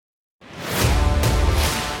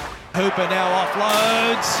Hooper now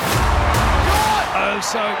offloads. Oh,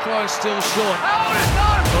 so close, still short.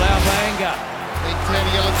 Blaubanga. Big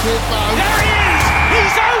Teddy Tupou. There he is!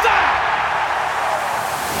 He's over!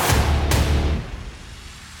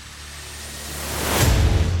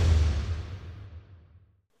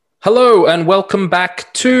 Hello and welcome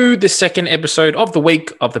back to the second episode of the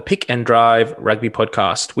week of the Pick and Drive Rugby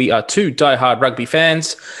Podcast. We are two diehard rugby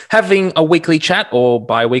fans having a weekly chat or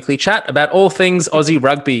bi-weekly chat about all things Aussie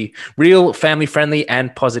rugby, real, family-friendly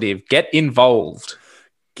and positive. Get involved.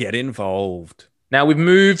 Get involved. Now we've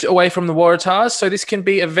moved away from the Waratahs, so this can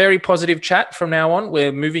be a very positive chat from now on.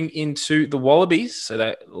 We're moving into the Wallabies, so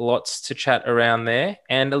that lots to chat around there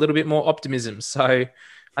and a little bit more optimism. So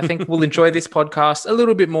I think we'll enjoy this podcast a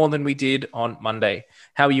little bit more than we did on Monday.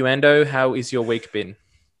 How are you, Ando? How is your week been?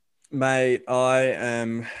 Mate,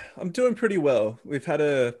 I'm doing pretty well. We've had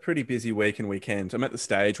a pretty busy week and weekend. I'm at the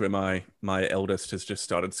stage where my eldest has just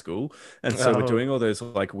started school. And so we're doing all those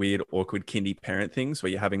like weird, awkward kindy parent things where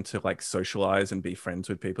you're having to like socialize and be friends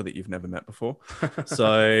with people that you've never met before.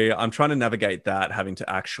 So I'm trying to navigate that, having to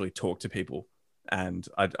actually talk to people. And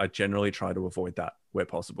I generally try to avoid that where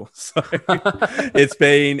possible. So I'm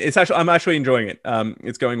actually enjoying it.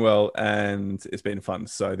 It's going well and it's been fun.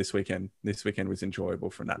 So this weekend was enjoyable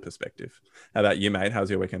from that perspective. How about you, mate? How's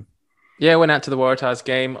your weekend? Yeah, I went out to the Waratahs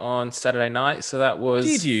game on Saturday night. So that was...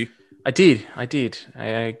 Did you? I did.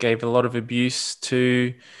 I gave a lot of abuse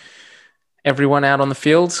to everyone out on the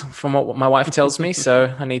field from what my wife tells me.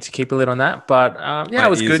 So I need to keep a lid on that. But yeah, it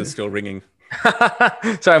was good. Are still ringing.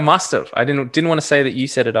 So I must have. I didn't want to say that you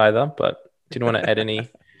said it either, but didn't want to add any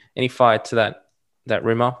fire to that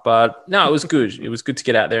rumor. But no, it was good. It was good to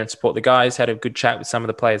get out there and support the guys. Had a good chat with some of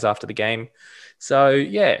the players after the game. So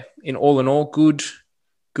yeah, in all, good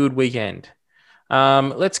weekend.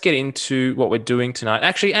 Let's get into what we're doing tonight.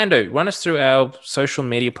 Actually, Ando, run us through our social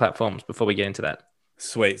media platforms before we get into that.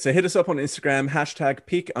 Sweet. So hit us up on Instagram, hashtag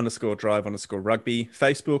pick_drive_rugby,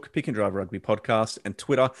 Facebook, Pick and Drive Rugby Podcast, and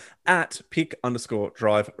Twitter at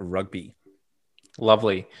pick_drive rugby.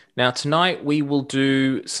 Lovely. Now, tonight we will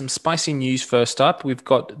do some spicy news first up. We've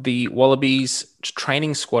got the Wallabies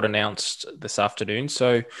training squad announced this afternoon.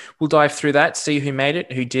 So we'll dive through that, see who made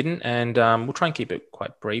it, who didn't, and we'll try and keep it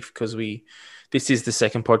quite brief because this is the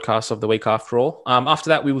second podcast of the week after all. After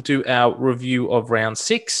that, we will do our review of round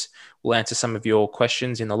 6. We'll answer some of your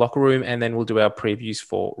questions in the locker room, and then we'll do our previews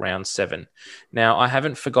for round 7. Now, I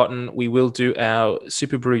haven't forgotten, we will do our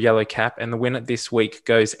Super Brew Yellow Cap, and the winner this week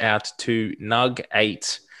goes out to Nug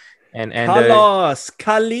 8. And Carlos,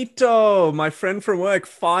 Carlito, my friend from work,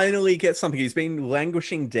 finally gets something. He's been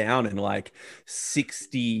languishing down in like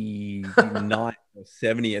 69th or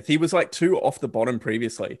 70th. He was like 2 off the bottom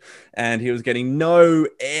previously, and he was getting no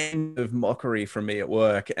end of mockery from me at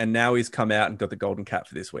work. And now he's come out and got the golden cap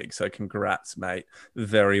for this week. So congrats, mate.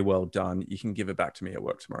 Very well done. You can give it back to me at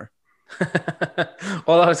work tomorrow.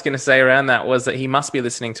 All I was going to say around that was that he must be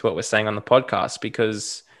listening to what we're saying on the podcast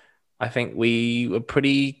because I think we were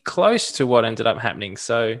pretty close to what ended up happening.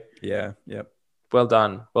 So yeah, yep. Well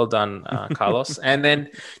done, Carlos. And then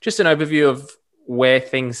just an overview of where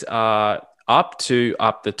things are up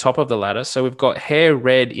the top of the ladder. So we've got Hair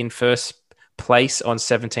Red in first place on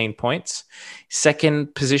 17 points.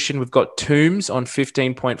 Second position, we've got Toombs on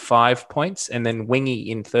 15.5 points, and then Wingy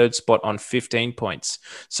in third spot on 15 points.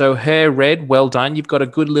 So Hair Red, well done. You've got a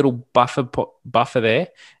good little buffer there,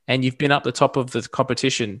 and you've been up the top of the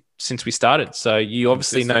competition since we started. So you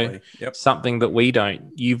obviously know something that we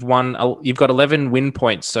don't. You've got 11 win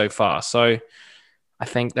points so far. So I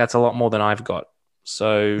think that's a lot more than I've got.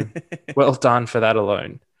 So well done for that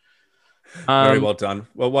alone. Very well done.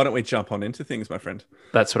 Well, why don't we jump on into things, my friend?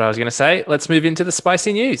 That's what I was going to say. Let's move into the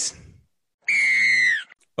spicy news.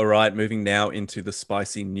 All right, moving now into the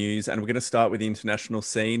spicy news, and we're going to start with the international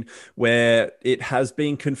scene where it has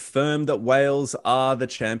been confirmed that Wales are the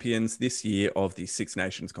champions this year of the Six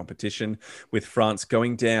Nations competition, with France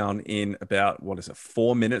going down in about,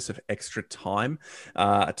 4 minutes of extra time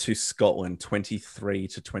to Scotland,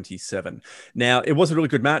 23-27. Now, it was a really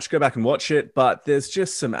good match. Go back and watch it, but there's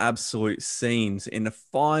just some absolute scenes in the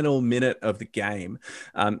final minute of the game.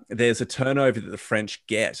 There's a turnover that the French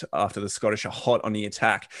get after the Scottish are hot on the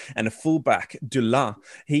attack. And a fullback, Dulin,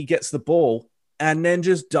 he gets the ball and then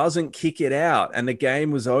just doesn't kick it out. And the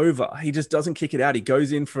game was over. He just doesn't kick it out. He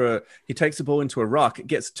goes in he takes the ball into a ruck, it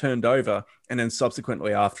gets turned over. And then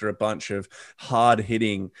subsequently, after a bunch of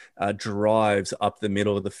hard-hitting drives up the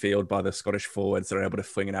middle of the field by the Scottish forwards, they're able to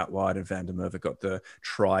fling it out wide. And Van der Merwe got the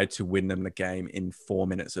try to win them the game in 4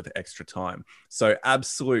 minutes of extra time. So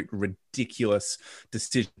absolute ridiculous ridiculous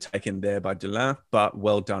decision taken there by Dulin, but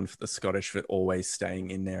well done for the Scottish for always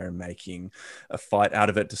staying in there and making a fight out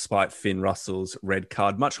of it despite Finn Russell's red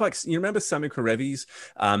card. Much like, you remember Samu Karevi's,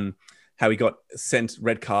 how he got sent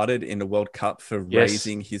red carded in the World Cup for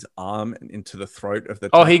raising his arm into the throat of the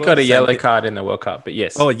tackler. Oh, he got a yellow card in the World Cup, but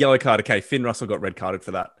yes. Oh, a yellow card. Okay, Finn Russell got red carded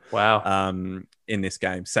for that. Wow. In this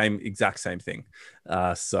game, exact same thing.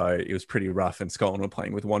 So it was pretty rough, and Scotland were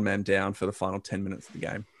playing with one man down for the final 10 minutes of the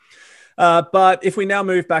game. But if we now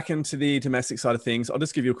move back into the domestic side of things, I'll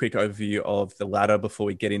just give you a quick overview of the ladder before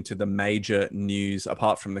we get into the major news,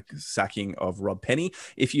 apart from the sacking of Rob Penny.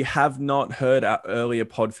 If you have not heard our earlier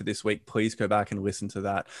pod for this week, please go back and listen to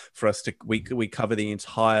that. For us to, we cover the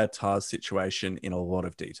entire Tars situation in a lot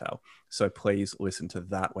of detail. So please listen to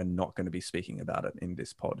that. We're not going to be speaking about it in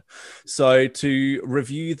this pod. So to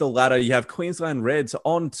review the ladder, you have Queensland Reds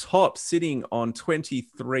on top, sitting on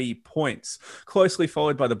 23 points, closely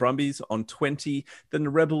followed by the Brumbies on 20, then the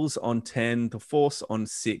Rebels on 10, the Force on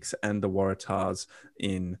 6, and the Waratahs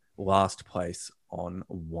in last place on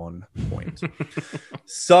 1 point.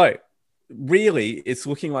 So really, it's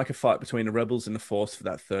looking like a fight between the Rebels and the Force for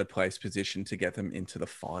that third place position to get them into the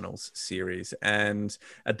finals series. And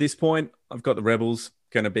at this point, I've got the Rebels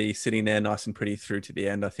going to be sitting there nice and pretty through to the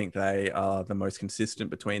end. I think they are the most consistent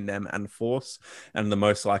between them and Force, and the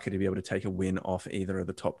most likely to be able to take a win off either of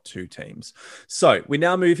the top two teams. So we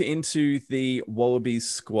now move into the Wallabies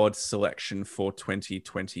squad selection for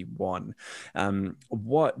 2021.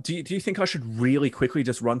 What do you think I should really quickly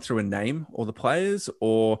just run through a name or the players,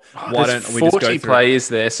 or why don't we just go through 40 players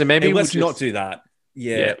there? So maybe let's not do that.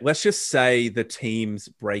 Yeah, let's just say the team's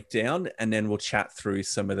breakdown, and then we'll chat through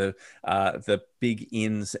some of the big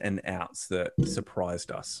ins and outs that surprised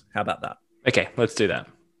us. How about that? Okay, let's do that.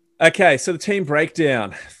 Okay, so the team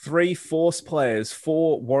breakdown: 3 Force players,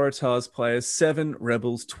 4 Waratahs players, 7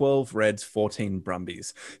 Rebels, 12 Reds, 14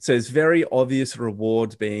 Brumbies. So there's very obvious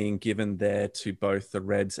reward being given there to both the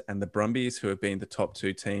Reds and the Brumbies, who have been the top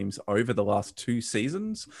 2 teams over the last 2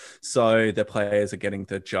 seasons. So the players are getting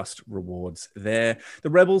the just rewards there.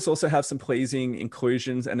 The Rebels also have some pleasing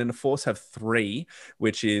inclusions, and then the Force have 3,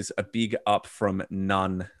 which is a big up from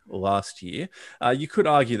none last year. You could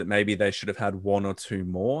argue that maybe they should have had 1 or 2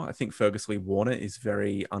 more. I think Fergus Lee Warner is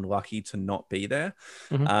very unlucky to not be there.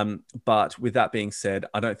 Mm-hmm. But with that being said,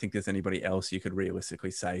 I don't think there's anybody else you could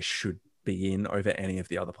realistically say should be in over any of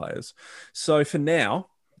the other players. So for now,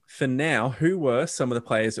 who were some of the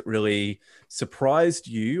players that really surprised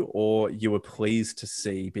you or you were pleased to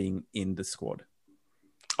see being in the squad?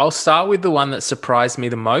 I'll start with the one that surprised me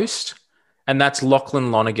the most, and that's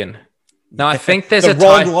Lachlan Lonergan. Now, I think there's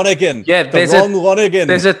Lonergan. Yeah, there's Lonergan.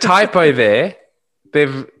 There's a typo there.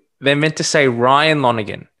 They're meant to say Ryan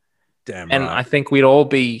Lonergan. Damn and right. I think we'd all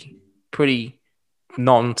be pretty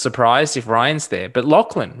non-surprised if Ryan's there. But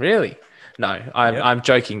Lachlan, really? No, I'm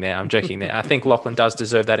joking there. I think Lachlan does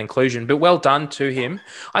deserve that inclusion, but well done to him.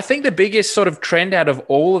 I think the biggest sort of trend out of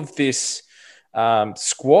all of this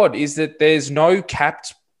squad is that there's no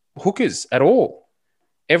capped hookers at all.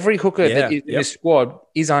 Every hooker that is in this squad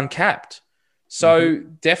is uncapped. So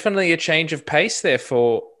definitely a change of pace there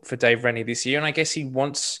for Dave Rennie this year. And I guess he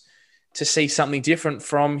wants to see something different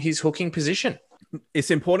from his hooking position.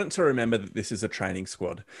 It's important to remember that this is a training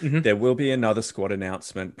squad. Mm-hmm. There will be another squad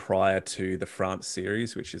announcement prior to the France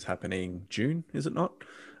series, which is happening June, is it not?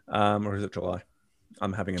 Or is it July?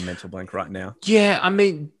 I'm having a mental blank right now. Yeah, I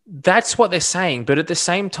mean, that's what they're saying. But at the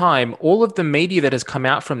same time, all of the media that has come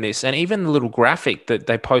out from this, and even the little graphic that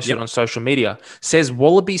they posted on social media, says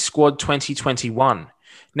Wallaby Squad 2021.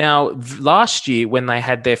 Now, last year, when they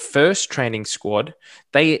had their first training squad,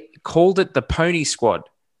 they called it the Pony Squad.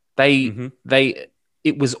 It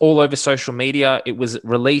was all over social media. It was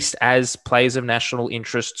released as Players of National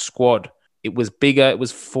Interest Squad. It was bigger. It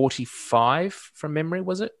was 45 from memory,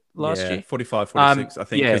 was it? Last year 45 46 I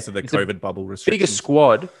think, because of the COVID bubble restrictions. Bigger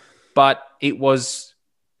squad, but it was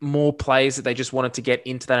more players that they just wanted to get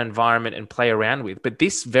into that environment and play around with. But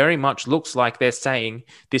this very much looks like they're saying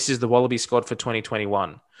this is the Wallaby squad for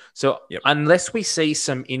 2021. So unless we see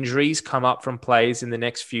some injuries come up from players in the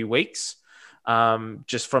next few weeks,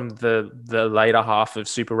 just from the later half of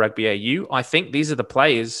Super Rugby AU, I think these are the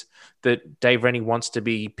players that Dave Rennie wants to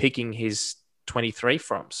be picking his 23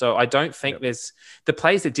 from. So I don't think there's the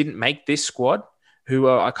players that didn't make this squad who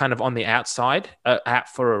are kind of on the outside out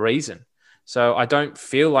for a reason. So I don't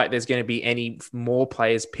feel like there's going to be any more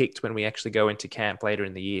players picked when we actually go into camp later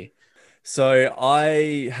in the year. So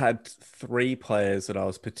I had 3 players that I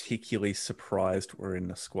was particularly surprised were in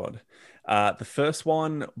the squad. The first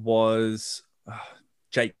one was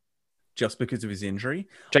Jake just because of his injury.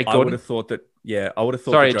 Jake I would Gordon? have thought that, I would have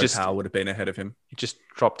thought Sorry, that Joe just Powell would have been ahead of him. It just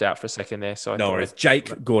dropped out for a second there. So I No thought worries.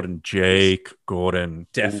 Jake Gordon,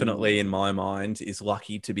 definitely Ooh. in my mind is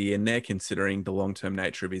lucky to be in there considering the long-term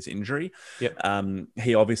nature of his injury. Yep.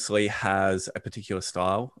 He obviously has a particular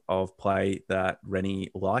style of play that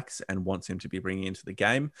Rennie likes and wants him to be bringing into the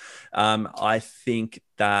game. I think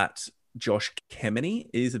that Josh Kemeny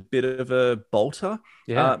is a bit of a bolter.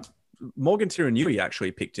 Yeah. Morgan Tiranui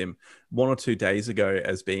actually picked him 1 or 2 days ago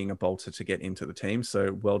as being a bolter to get into the team.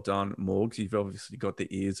 So well done, Morgs. You've obviously got the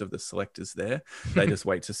ears of the selectors there. They just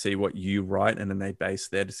wait to see what you write and then they base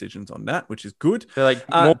their decisions on that, which is good. They're like,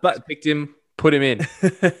 but picked him, put him in.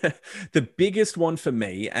 The biggest one for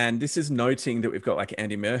me, and this is noting that we've got like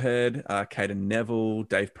Andy Muirhead, Caden Neville,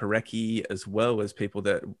 Dave Parecki, as well as people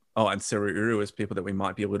that, and Seru Uru as people that we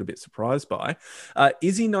might be a little bit surprised by.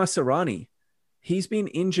 Izzy Naisarani. He's been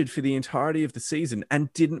injured for the entirety of the season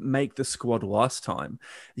and didn't make the squad last time.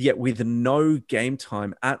 Yet with no game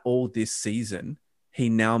time at all this season, he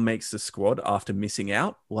now makes the squad after missing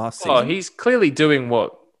out last season. He's clearly doing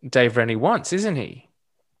what Dave Rennie wants, isn't he?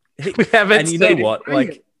 We haven't and you seen know what? him.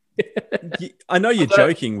 Like, I know you're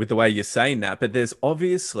joking with the way you're saying that, but there's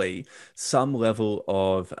obviously some level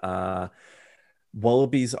of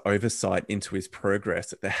Wallabies oversight into his progress,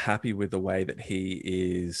 that they're happy with the way that he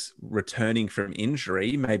is returning from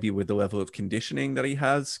injury, maybe with the level of conditioning that he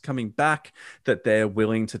has coming back, that they're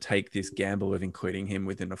willing to take this gamble of including him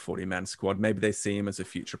within a 40-man squad. Maybe they see him as a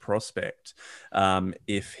future prospect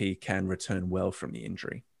if he can return well from the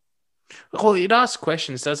injury. Well, it asks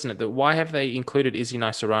questions, doesn't it? That why have they included Izzy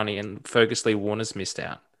Naisarani and Fergus Lee Warner's missed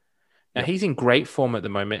out? Now, he's in great form at the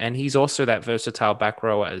moment, and he's also that versatile back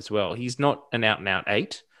rower as well. He's not an out-and-out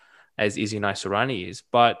 8, as Izzy Naisarani is,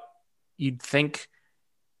 but you'd think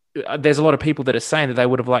there's a lot of people that are saying that they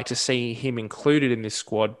would have liked to see him included in this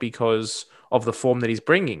squad because of the form that he's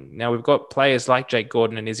bringing. Now, we've got players like Jake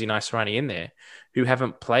Gordon and Izzy Naisarani in there who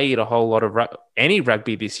haven't played a whole lot of any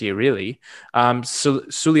rugby this year, really.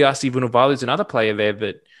 Suliasi Vunivalu is another player there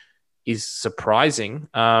that is surprising.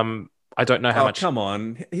 I don't know how much. Come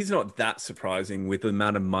on. He's not that surprising with the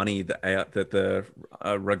amount of money that the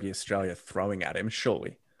Rugby Australia are throwing at him,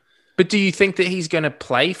 surely. But do you think that he's going to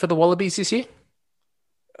play for the Wallabies this year?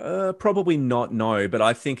 Probably not, no. But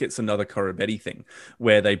I think it's another Korobetti thing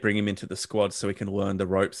where they bring him into the squad so he can learn the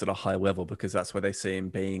ropes at a high level because that's where they see him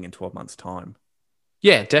being in 12 months' time.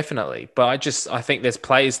 Yeah, definitely. But I think there's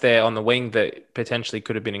players there on the wing that potentially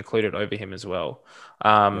could have been included over him as well.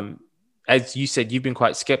 As you said, you've been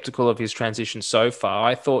quite skeptical of his transition so far.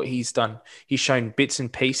 I thought he's shown bits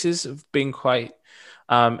and pieces of being quite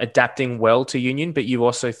adapting well to Union, but you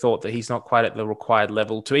also thought that he's not quite at the required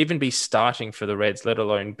level to even be starting for the Reds, let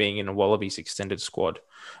alone being in a Wallabies extended squad,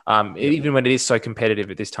 even when it is so competitive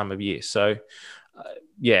at this time of year. So,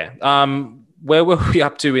 where were we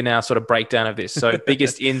up to in our sort of breakdown of this? So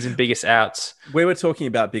biggest ins and biggest outs. We were talking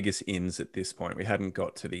about biggest ins at this point. We hadn't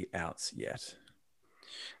got to the outs yet.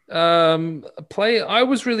 I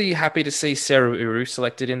was really happy to see Seru Uru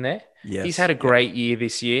selected in there. Yes. He's had a great year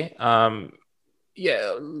this year.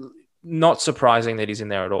 Not surprising that he's in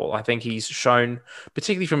there at all. I think he's shown,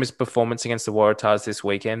 particularly from his performance against the Waratahs this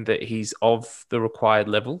weekend, that he's of the required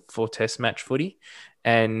level for test match footy.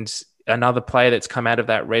 And another player that's come out of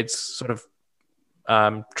that Reds sort of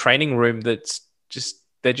training room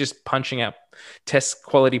they're just punching out test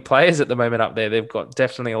quality players at the moment up there. They've got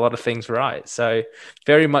definitely a lot of things right. So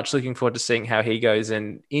very much looking forward to seeing how he goes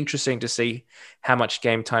and interesting to see how much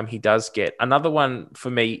game time he does get. Another one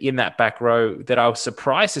for me in that back row that I was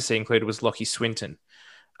surprised to see included was Lockie Swinton.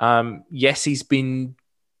 Yes, he's been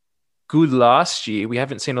good last year. We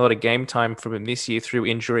haven't seen a lot of game time from him this year through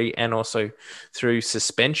injury and also through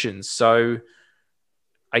suspensions. So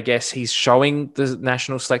I guess he's showing the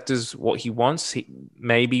national selectors what he wants.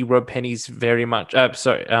 Maybe Rob Penny's very much...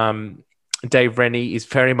 Dave Rennie is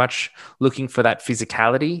very much looking for that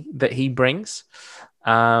physicality that he brings.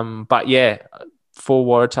 But yeah, for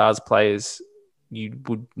Waratahs players, you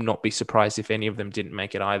would not be surprised if any of them didn't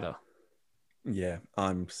make it either. Yeah,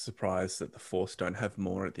 I'm surprised that the Force don't have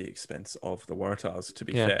more at the expense of the Waratahs, to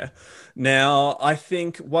be fair. Now, I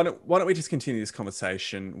think, why don't we just continue this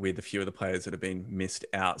conversation with a few of the players that have been missed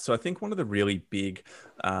out? So I think one of the really big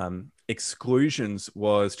exclusions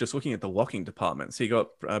was just looking at the locking department. So you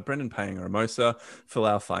got Brendan Paenga-Amosa,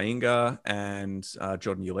 Folau Fainga, and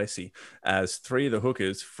Jordan Ulesi as three of the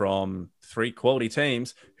hookers from three quality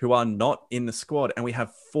teams who are not in the squad. And we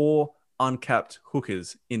have four uncapped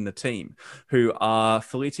hookers in the team, who are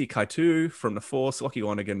Feleti Kaitu from the Force, Lockie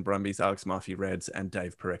Lonergan, Brumbies, Alex Murphy, Reds, and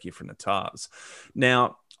Dave Parecki from the Tars.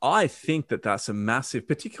 Now, I think that that's a massive,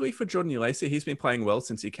 particularly for Jordan Uelese. He's been playing well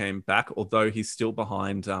since he came back, although he's still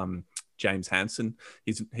behind James Hansen.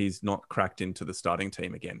 He's not cracked into the starting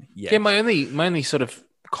team again yet. Yeah, my only sort of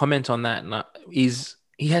comment on that is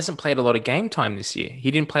he hasn't played a lot of game time this year.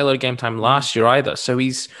 He didn't play a lot of game time last year either. So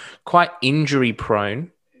he's quite injury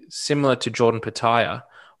prone, similar to Jordan Pataya,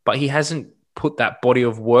 but he hasn't put that body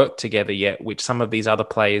of work together yet, which some of these other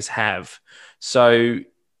players have. So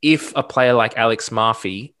if a player like Alex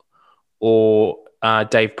Murphy or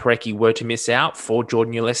Dave Parecki were to miss out for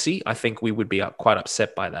Jordan Uelese, I think we would be quite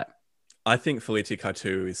upset by that. I think Feleti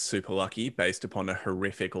Kaitu is super lucky based upon a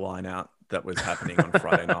horrific line out that was happening on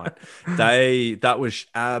Friday night. That was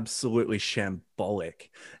absolutely shambolic.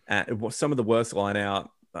 It was some of the worst line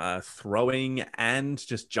out throwing and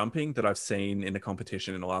just jumping that I've seen in the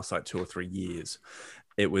competition in the last 2 or 3 years.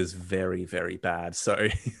 It was very, very bad. So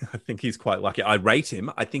I think he's quite lucky. I rate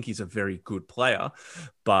him. I think he's a very good player,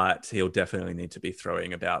 but he'll definitely need to be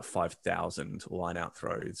throwing about 5,000 line-out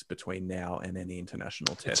throws between now and any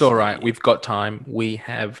international test. It's all right. We've got time. We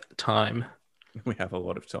have time. We have a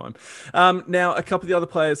lot of time. Now, a couple of the other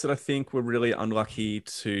players that I think were really unlucky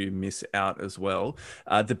to miss out as well.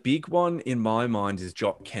 The big one in my mind is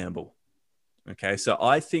Jock Campbell. Okay, so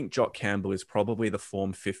I think Jock Campbell is probably the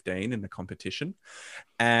form 15 in the competition.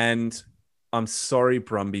 And I'm sorry,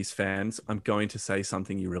 Brumbies fans, I'm going to say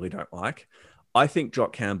something you really don't like. I think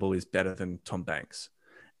Jock Campbell is better than Tom Banks.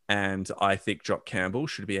 And I think Jock Campbell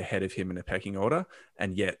should be ahead of him in a pecking order.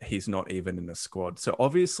 And yet he's not even in the squad. So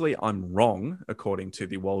obviously I'm wrong, according to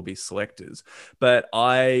the Wallaby selectors. But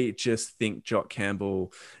I just think Jock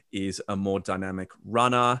Campbell is a more dynamic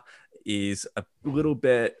runner, is a little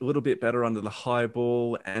bit better under the high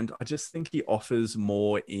ball, and I just think he offers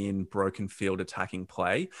more in broken field attacking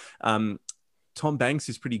play. Tom Banks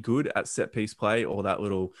is pretty good at set piece play, or that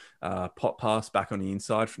little pop pass back on the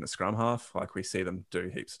inside from the scrum half, like we see them do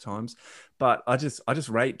heaps of times. But I just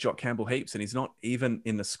rate Jock Campbell heaps, and he's not even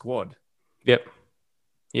in the squad. Yep.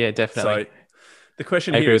 Yeah, definitely. So the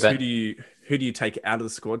question here is, who do you take out of the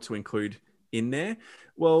squad to include in there?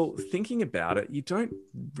 Well, thinking about it, you don't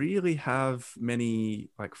really have many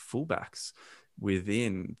like fullbacks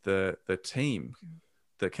within the team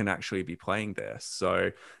that can actually be playing there.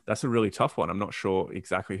 So that's a really tough one. I'm not sure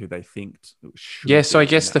exactly who they think should. Yeah, so I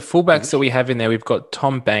guess the fullbacks that we have in there, we've got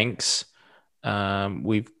Tom Banks,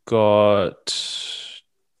 we've got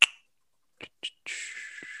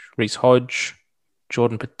Reece Hodge,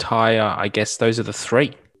 Jordan Pataya. I guess those are the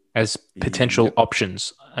three as potential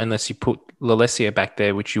options, unless you put Lalesia back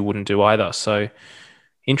there, which you wouldn't do either. So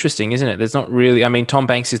interesting, isn't it? There's not really, I mean, Tom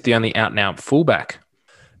Banks is the only out and out fullback.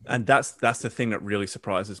 And that's the thing that really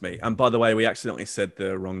surprises me. And by the way, we accidentally said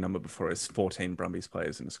the wrong number before. It's 14 Brumbies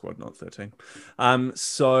players in the squad, not 13.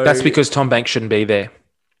 So that's because Tom Banks shouldn't be there.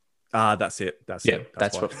 That's it. That's it.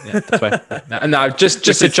 That's why. No, just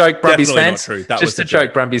a joke, Brumbies fans. Just a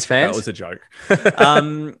joke, Brumbies fans. That was a joke.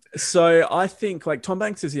 So I think like Tom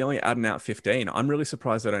Banks is the only out and out 15. I'm really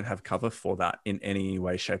surprised they don't have cover for that in any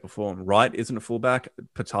way, shape, or form. Wright isn't a fullback.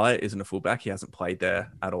 Pataya isn't a fullback. He hasn't played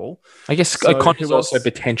there at all. I guess O'Connor's also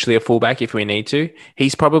potentially a fullback if we need to.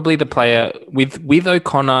 He's probably the player with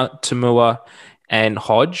O'Connor, Tamua, and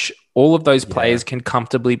Hodge. All of those players can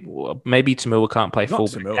comfortably, maybe Tamua can't play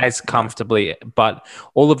fullback as comfortably, but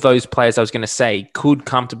all of those players I was going to say could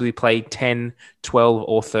comfortably play 10, 12,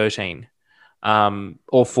 or 13,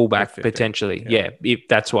 or fullback potentially. Yeah,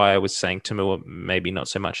 that's why I was saying Tamua, maybe not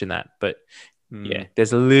so much in that, but yeah,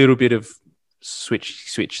 there's a little bit of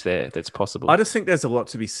switch there that's possible. I just think there's a lot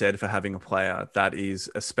to be said for having a player that is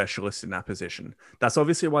a specialist in that position. That's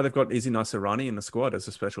obviously why they've got Izzy Naisarani in the squad as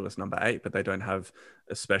a specialist number 8, but they don't have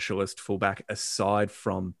a specialist fullback aside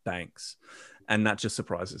from Banks. And that just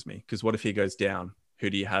surprises me, because what if he goes down?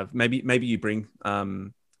 Who do you have? Maybe you bring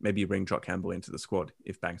Jock Campbell into the squad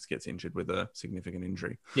if Banks gets injured with a significant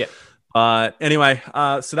injury. Yeah. Anyway,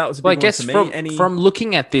 so that was a big one for me. From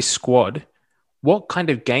looking at this squad, what kind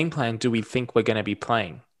of game plan do we think we're going to be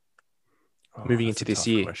playing moving into this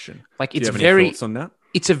year? Question. Like, it's very thoughts on that?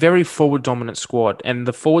 It's a very forward dominant squad, and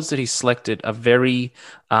the forwards that he's selected are very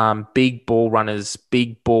big ball runners,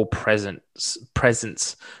 big ball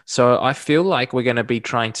presence. So I feel like we're going to be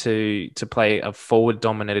trying to play a forward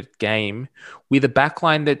dominated game with a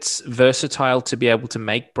backline that's versatile to be able to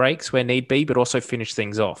make breaks where need be, but also finish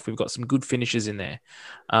things off. We've got some good finishes in there.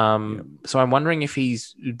 So I'm wondering if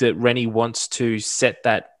Rennie wants to set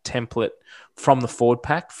that template from the forward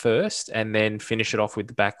pack first and then finish it off with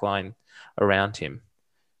the backline around him.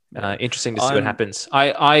 Interesting to see what happens.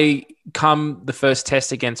 I come the first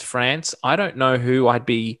test against France. I don't know who I'd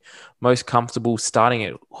be most comfortable starting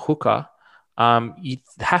at hooker. You'd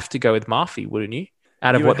have to go with Murphy, wouldn't you?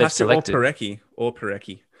 Out of what they've selected, or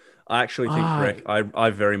Parecki. I actually think I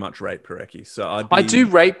very much rate Parecki. So I do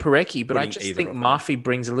rate Parecki, but I just think Murphy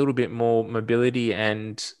brings a little bit more mobility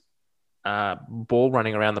and ball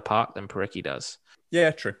running around the park than Parecki does.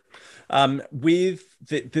 Yeah, true.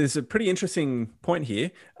 There's a pretty interesting point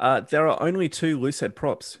here. There are only 2 loosehead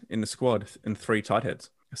props in the squad and 3 tight heads.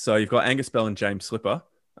 So you've got Angus Bell and James Slipper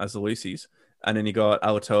as the loosies, and then you got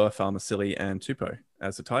Alatoa, Farmasili, and Tupou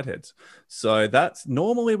as the tight heads. So that's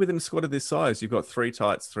normally within a squad of this size, you've got 3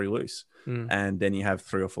 tights, 3 loose, and then you have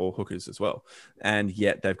 3 or 4 hookers as well. And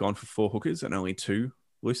yet they've gone for 4 hookers and only 2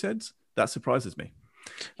 loose heads. That surprises me.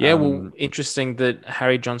 Yeah, well, interesting that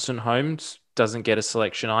Harry Johnson-Holmes doesn't get a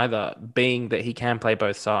selection either, being that he can play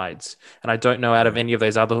both sides. And I don't know out of any of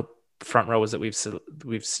those other front rowers that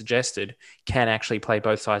we've suggested can actually play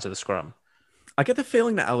both sides of the scrum. I get the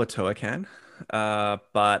feeling that Alatoa can,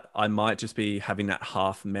 but I might just be having that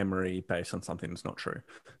half memory based on something that's not true.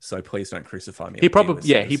 So please don't crucify me. He probably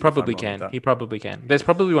can. He probably can. There's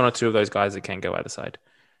probably 1 or 2 of those guys that can go either side.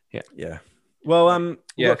 Yeah. Well,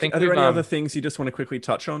 I think are there any other things you just want to quickly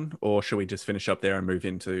touch on, or should we just finish up there and move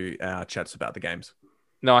into our chats about the games?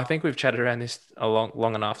 No, I think we've chatted around this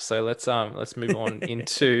long enough. So let's move on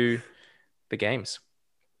into the games.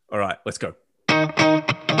 All right, let's go.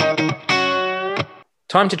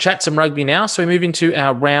 Time to chat some rugby now. So we move into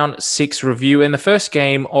our round 6 review. And the first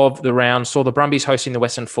game of the round saw the Brumbies hosting the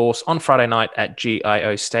Western Force on Friday night at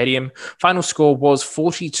GIO Stadium. Final score was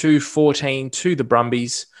 42-14 to the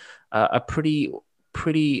Brumbies. A pretty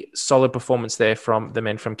solid performance there from the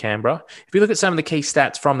men from Canberra. If you look at some of the key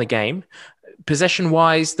stats from the game,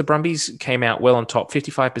 possession-wise, the Brumbies came out well on top,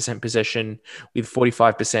 55% possession with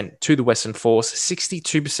 45% to the Western Force,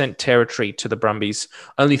 62% territory to the Brumbies,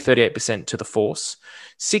 only 38% to the Force.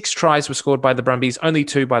 6 tries were scored by the Brumbies, only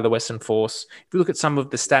 2 by the Western Force. If you look at some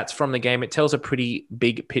of the stats from the game, it tells a pretty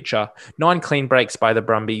big picture. 9 clean breaks by the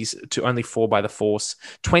Brumbies to only 4 by the Force.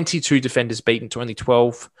 22 defenders beaten to only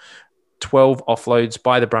 12. 12 offloads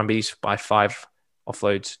by the Brumbies, by 5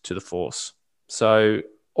 offloads to the Force. So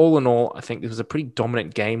all in all, I think this was a pretty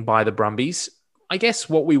dominant game by the Brumbies. I guess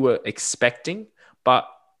what we were expecting, but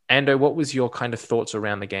Ando, what was your kind of thoughts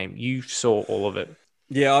around the game? You saw all of it.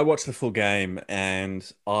 Yeah, I watched the full game and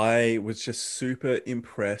I was just super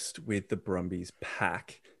impressed with the Brumbies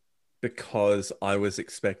pack because I was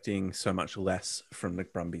expecting so much less from the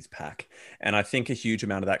Brumbies pack. And I think a huge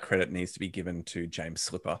amount of that credit needs to be given to James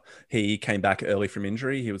Slipper. He came back early from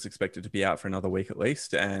injury. He was expected to be out for another week at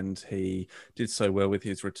least. And he did so well with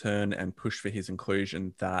his return and pushed for his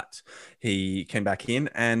inclusion that he came back in.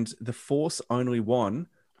 And the Force only won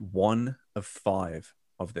 1 of 5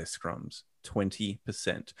 of their scrums.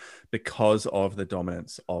 20% because of the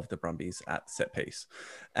dominance of the Brumbies at set piece.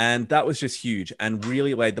 And that was just huge and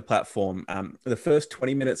really laid the platform. The first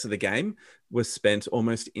 20 minutes of the game was spent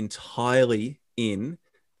almost entirely in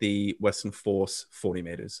the Western Force 40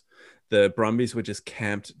 meters. The Brumbies were just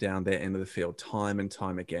camped down their end of the field time and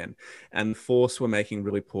time again. And the Force were making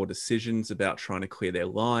really poor decisions about trying to clear their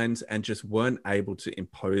lines and just weren't able to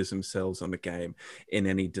impose themselves on the game in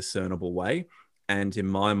any discernible way. And in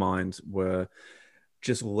my mind, were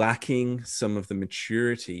just lacking some of the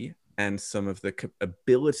maturity and some of the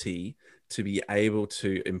ability to be able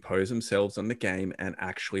to impose themselves on the game and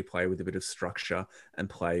actually play with a bit of structure and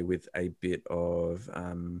play with a bit of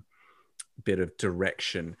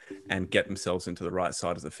direction and get themselves into the right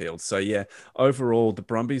side of the field. So yeah, overall, the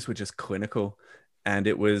Brumbies were just clinical. And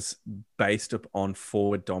it was based upon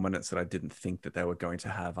forward dominance that I didn't think that they were going to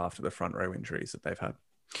have after the front row injuries that they've had.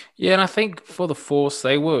 Yeah, and I think for the Force,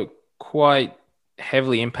 they were quite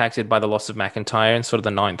heavily impacted by the loss of McIntyre in sort of the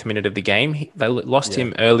 9th minute of the game. They lost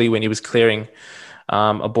him early when he was clearing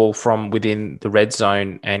a ball from within the red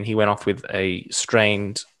zone, and he went off with a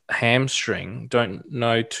strained hamstring. Don't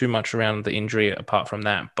know too much around the injury apart from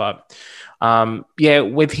that. But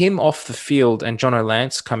with him off the field and Jono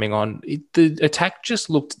Lance coming on, the attack just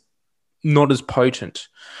looked not as potent.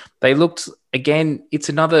 They looked, again, it's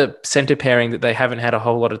another center pairing that they haven't had a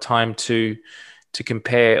whole lot of time to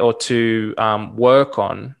compare or to work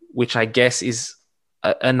on, which I guess is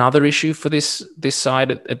another issue for this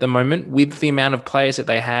side at the moment. With the amount of players that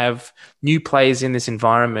they have, new players in this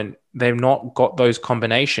environment, they've not got those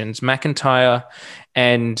combinations. McIntyre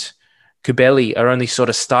and Kubeli are only sort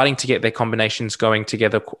of starting to get their combinations going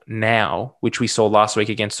together now, which we saw last week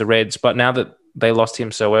against the Reds. But now that they lost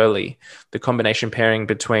him so early, the combination pairing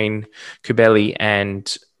between Kubeli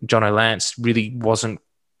and Jono Lance really wasn't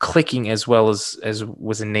clicking as well as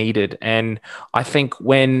was needed. And I think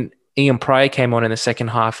when Ian Pryor came on in the second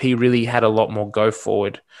half, he really had a lot more go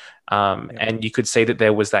forward. And you could see that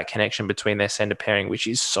there was that connection between their centre pairing, which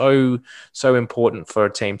is so important for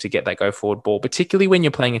a team to get that go forward ball, particularly when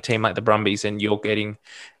you're playing a team like the Brumbies and you're getting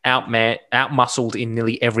out-muscled in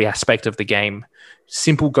nearly every aspect of the game.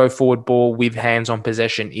 Simple go forward ball with hands on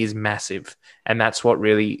possession is massive. And that's what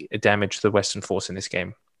really damaged the Western Force in this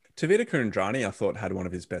game. Tavita Kurandrani, I thought, had one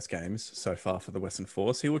of his best games so far for the Western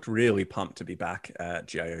Force. He looked really pumped to be back at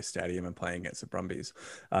GIO Stadium and playing against the Brumbies.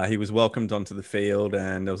 He was welcomed onto the field,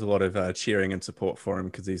 and there was a lot of cheering and support for him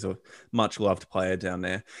because he's a much-loved player down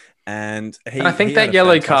there. And I think that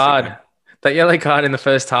yellow card in the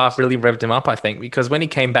first half really revved him up, I think, because when he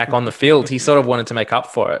came back on the field, he sort of wanted to make up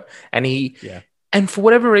for it. And for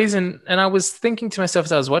whatever reason, and I was thinking to myself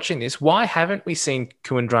as I was watching this, why haven't we seen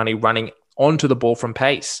Kurandrani running onto the ball from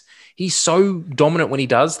pace? He's so dominant when he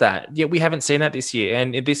does that. Yet we haven't seen that this year.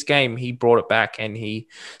 And in this game, he brought it back and he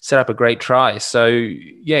set up a great try. So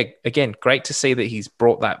yeah, again, great to see that he's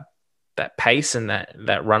brought that pace and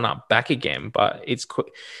that run up back again. But it's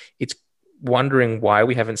wondering why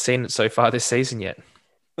we haven't seen it so far this season yet.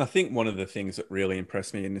 I think one of the things that really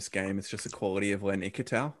impressed me in this game is just the quality of Len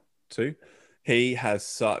Ikitau too. He has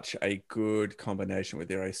such a good combination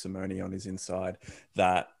with Ire Simone on his inside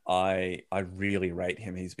that I really rate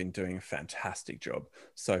him. He's been doing a fantastic job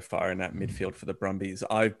so far in that midfield for the Brumbies.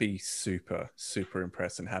 I'd be super, super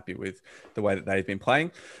impressed and happy with the way that they've been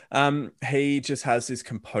playing. He just has this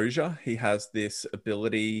composure. He has this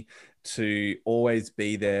ability to always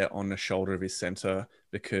be there on the shoulder of his centre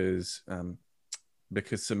because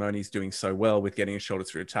Simone's doing so well with getting his shoulder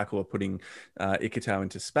through a tackle or putting Ikitau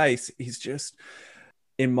into space. He's just,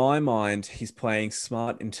 in my mind, he's playing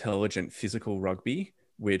smart, intelligent, physical rugby,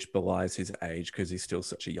 which belies his age because he's still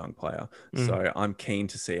such a young player. So I'm keen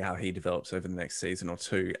to see how he develops over the next season or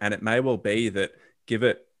two. And it may well be that give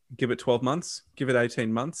it 12 months, give it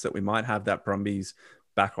 18 months, that we might have that Brumbies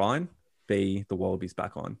back line be the Wallabies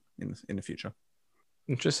back line in the future.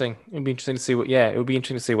 Interesting. It'd be interesting to see it would be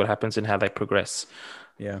interesting to see what happens and how they progress.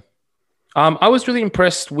 Yeah. I was really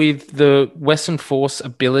impressed with the Western Force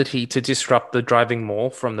ability to disrupt the driving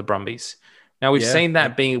maul from the Brumbies. Now, we've seen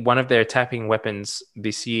that being one of their attacking weapons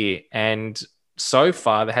this year. And so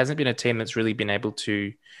far, there hasn't been a team that's really been able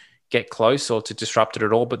to get close or to disrupt it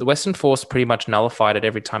at all. But the Western Force pretty much nullified it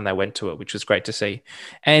every time they went to it, which was great to see.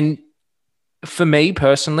 And for me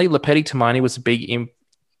personally, Lopeti Tamani was a big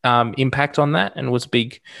impact on that and was a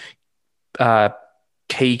big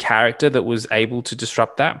key character that was able to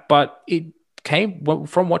disrupt that. But it came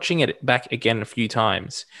from watching it back again a few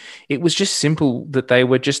times. It was just simple that they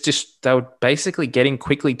were they were basically getting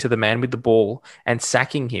quickly to the man with the ball and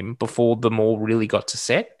sacking him before the maul really got to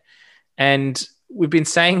set. And we've been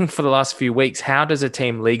saying for the last few weeks, how does a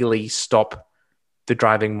team legally stop the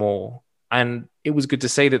driving maul? And it was good to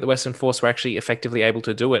see that the Western Force were actually effectively able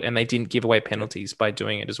to do it, and they didn't give away penalties by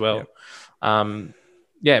doing it as well.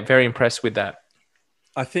 Very impressed with that.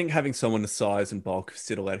 I think having someone the size and bulk of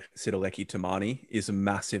Sitaleki Tamani is a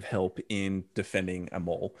massive help in defending a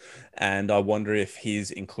maul. And I wonder if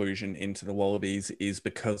his inclusion into the Wallabies is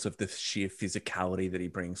because of the sheer physicality that he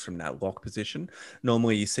brings from that lock position.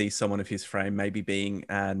 Normally you see someone of his frame maybe being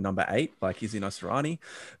number 8, like Izzy Nosarani,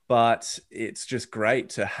 but it's just great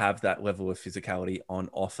to have that level of physicality on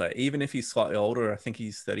offer. Even if he's slightly older, I think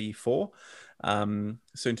he's 34,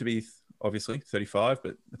 soon to be obviously 35,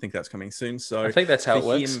 but I think that's coming soon. So I think that's how it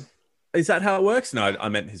works. Is that how it works? No, I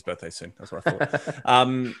meant his birthday soon. That's what I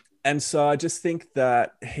thought. And so I just think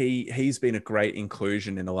that he's been a great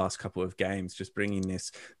inclusion in the last couple of games, just bringing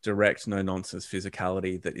this direct, no nonsense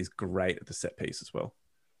physicality that is great at the set piece as well.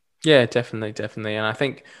 Yeah, definitely. And I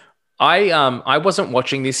think I wasn't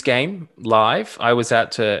watching this game live. I was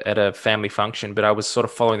at a family function, but I was sort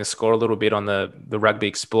of following the score a little bit on the Rugby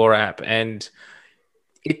Explorer app, and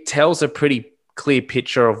it tells a pretty clear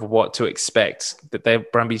picture of what to expect, that the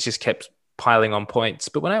Brumbies just kept piling on points.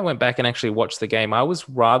 But when I went back and actually watched the game, I was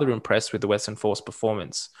rather impressed with the Western Force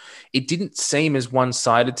performance. It didn't seem as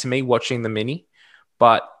one-sided to me watching the mini,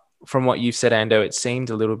 but from what you've said, Ando, it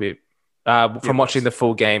seemed a little bit, from watching the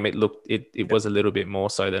full game, it was a little bit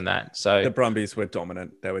more so than that. So the Brumbies were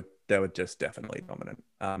dominant. They were just definitely dominant.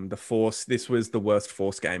 The Force, this was the worst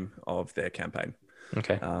Force game of their campaign.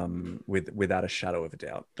 Okay. Without a shadow of a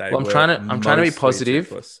doubt. I'm trying to be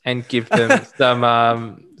positive and give them some.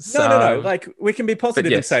 No. Like, we can be positive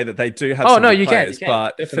and say that they do have. You can.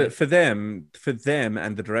 But for them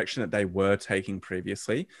and the direction that they were taking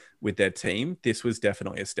previously with their team, this was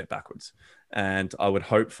definitely a step backwards. And I would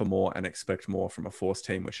hope for more and expect more from a Force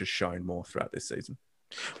team, which has shown more throughout this season.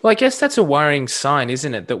 Well, I guess that's a worrying sign,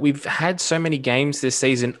 isn't it? That we've had so many games this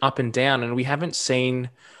season up and down, and we haven't seen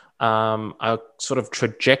a sort of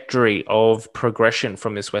trajectory of progression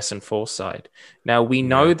from this Western Force side. Now, we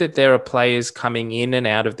know that there are players coming in and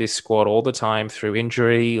out of this squad all the time through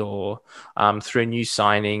injury or through new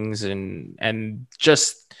signings and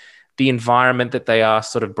just the environment that they are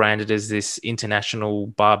sort of branded as this international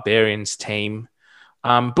barbarians team.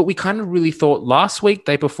 But we kind of really thought last week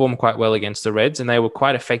they performed quite well against the Reds and they were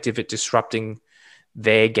quite effective at disrupting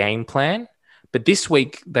their game plan. But this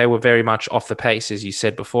week they were very much off the pace, as you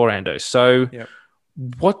said before, Ando. So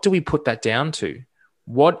what do we put that down to?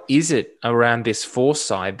 What is it around this Force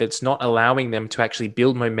side that's not allowing them to actually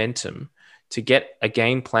build momentum to get a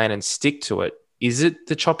game plan and stick to it? Is it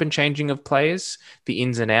the chop and changing of players, the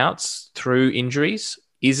ins and outs through injuries?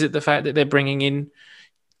 Is it the fact that they're bringing in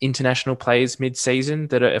international players mid-season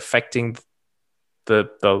that are affecting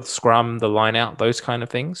the scrum, the line out, those kind of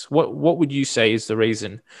things? What would you say is the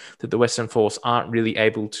reason that the Western Force aren't really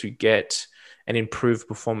able to get an improved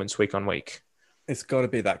performance week on week? It's got to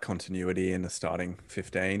be that continuity in the starting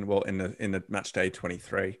 15. Well, in the match day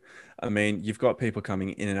 23. I mean, you've got people coming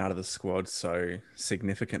in and out of the squad so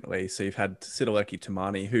significantly. So you've had Sidoleki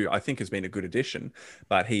Tamani, who I think has been a good addition,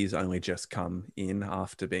 but he's only just come in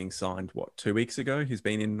after being signed, 2 weeks ago? He's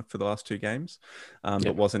been in for the last 2 games,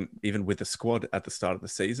 but wasn't even with the squad at the start of the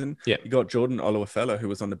season. You got Jordan Oluwafela, who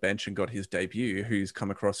was on the bench and got his debut, who's come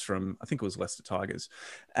across from, I think it was Leicester Tigers.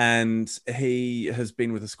 And he has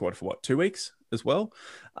been with the squad for 2 weeks as well.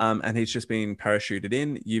 And he's just been parachuted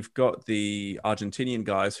in. You've got the Argentinian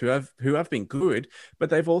guys who have been good, but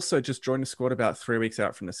they've also just joined the squad about 3 weeks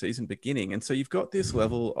out from the season beginning. And so you've got this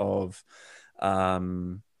level of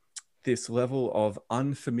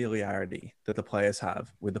unfamiliarity that the players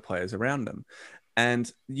have with the players around them. And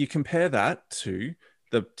you compare that to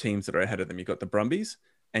the teams that are ahead of them. You've got the Brumbies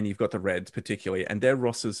and you've got the Reds particularly, and their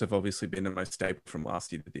rosters have obviously been the most stable from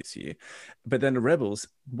last year to this year. But then the Rebels,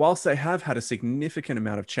 whilst they have had a significant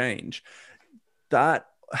amount of change, that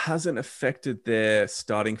hasn't affected their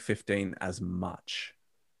starting 15 as much,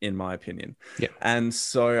 in my opinion. And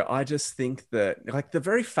so I just think that, like, the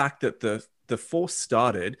very fact that the Force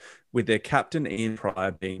started with their captain Ian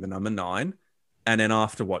Pryor being the number 9, and then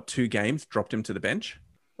after 2 games dropped him to the bench.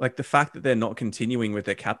 Like, the fact that they're not continuing with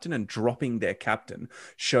their captain and dropping their captain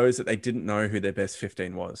shows that they didn't know who their best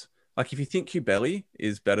 15 was. Like, if you think Cubelli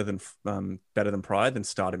is better than Pryor, then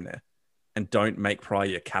start him there, and don't make Pryor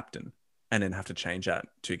your captain and then have to change that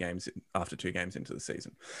 2 games after 2 games into the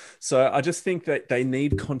season. So I just think that they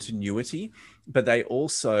need continuity, but they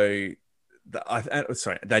also,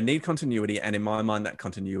 they need continuity, and in my mind, that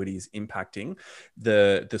continuity is impacting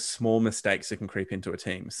the small mistakes that can creep into a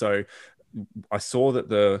team. So I saw that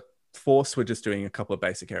the Force were just doing a couple of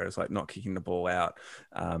basic errors, like not kicking the ball out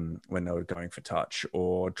when they were going for touch,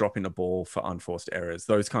 or dropping the ball for unforced errors.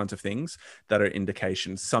 Those kinds of things that are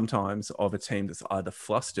indications sometimes of a team that's either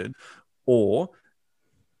flustered or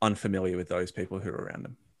unfamiliar with those people who are around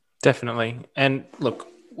them. Definitely. And look,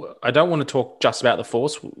 I don't want to talk just about the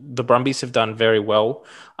Force. The Brumbies have done very well,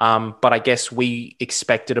 but I guess we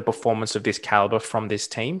expected a performance of this caliber from this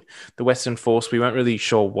team. The Western Force, we weren't really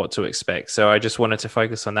sure what to expect. So I just wanted to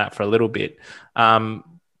focus on that for a little bit.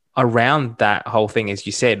 Around that whole thing, as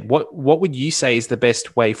you said, what would you say is the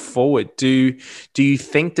best way forward? Do you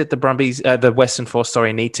think that the Western Force,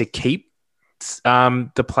 need to keep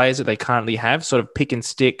the players that they currently have, sort of pick and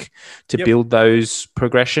stick to build those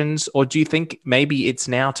progressions? Or do you think maybe it's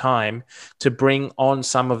now time to bring on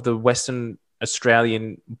some of the Western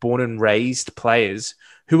Australian born and raised players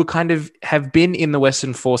who are kind of have been in the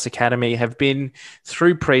Western Force Academy, have been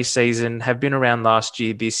through preseason, have been around last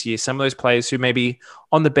year, this year, some of those players who may be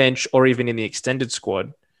on the bench or even in the extended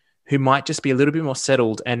squad, who might just be a little bit more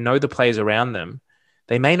settled and know the players around them?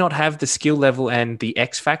 They may not have the skill level and the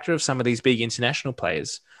X factor of some of these big international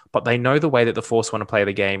players, but they know the way that the Force want to play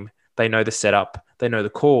the game. They know the setup. They know the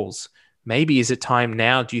calls. Maybe is it time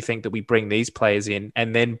now, do you think, that we bring these players in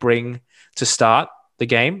and then bring to start the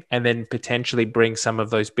game and then potentially bring some of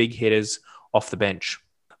those big hitters off the bench?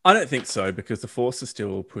 I don't think so, because the Force are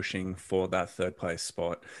still pushing for that 3rd place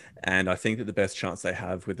spot. And I think that the best chance they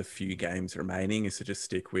have with a few games remaining is to just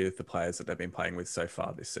stick with the players that they've been playing with so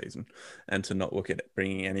far this season, and to not look at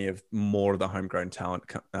bringing any of more of the homegrown talent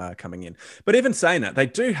coming in. But even saying that, they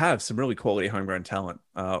do have some really quality homegrown talent,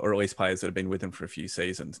 or at least players that have been with them for a few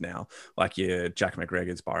seasons now, like your Jack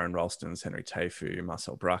McGregor's, Byron Ralstons, Henry Teifu,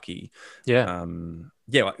 Marcel Bracchi.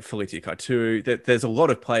 Like Felitia Kaitu. There's a lot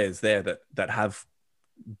of players there that have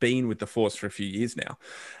been with the Force for a few years now.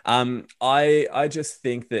 I just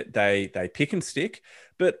think that they pick and stick,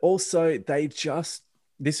 but also they just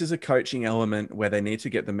this is a coaching element where they need to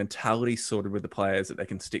get the mentality sorted with the players that they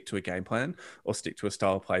can stick to a game plan or stick to a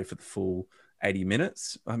style of play for the full 80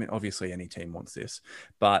 minutes. I mean, obviously any team wants this,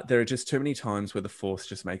 but there are just too many times where the Force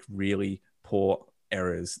just make really poor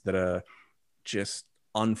errors that are just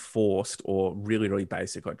unforced or really, really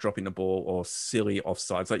basic, like dropping the ball or silly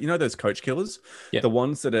offsides. Like, those coach killers, the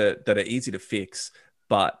ones that are easy to fix,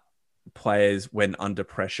 but players when under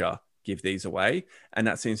pressure give these away. And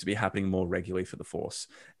that seems to be happening more regularly for the Force.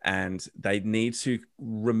 And they need to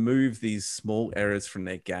remove these small errors from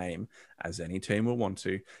their game, as any team will want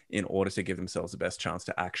to, in order to give themselves the best chance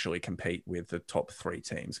to actually compete with the top 3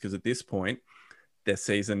 teams. Because at this point, their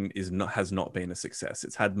season has not been a success.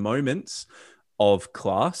 It's had moments of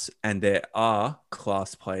class, and there are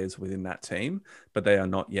class players within that team, but they are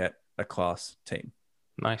not yet a class team.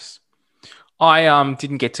 Nice. I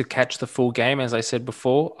didn't get to catch the full game, as I said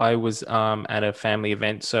before. I was at a family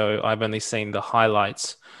event, so I've only seen the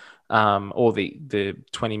highlights or the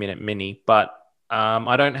 20-minute mini. But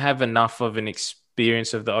I don't have enough of an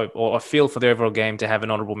experience or a feel for the overall game to have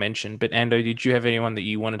an honorable mention. But Ando, did you have anyone that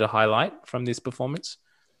you wanted to highlight from this performance?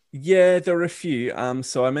 Yeah, there are a few.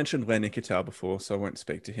 So I mentioned Len Ikitau before, so I won't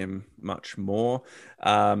speak to him much more.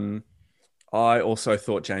 I also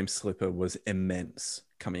thought James Slipper was immense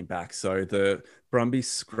coming back. So the Brumbies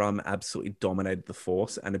scrum absolutely dominated the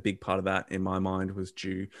Force, and a big part of that in my mind was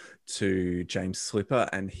due to James Slipper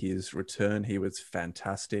and his return. He was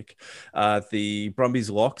fantastic. The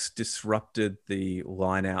Brumbies locks disrupted the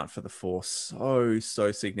line out for the Force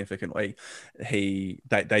so significantly. They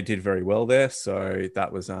did very well there. So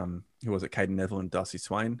that was who was it? Caden Neville and Darcy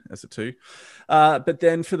Swain as the 2. But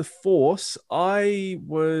then for the Force, I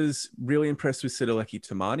was really impressed with Sitaleki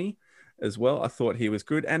Tamani as well. I thought he was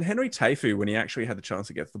good. And Henry Taifu, when he actually had the chance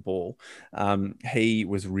to get the ball, he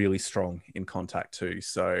was really strong in contact too.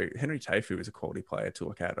 So Henry Taifu is a quality player to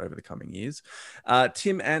look at over the coming years.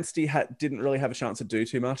 Tim Anstey didn't really have a chance to do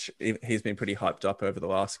too much. He's been pretty hyped up over the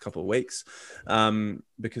last couple of weeks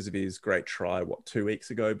because of his great try, 2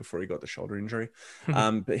 weeks ago before he got the shoulder injury.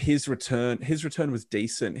 But his return was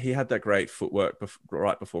decent. He had that great footwork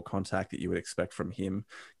right before contact that you would expect from him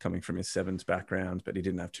coming from his sevens background, but he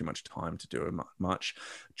didn't have too much time to do much.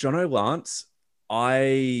 Jono Lance,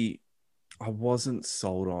 I wasn't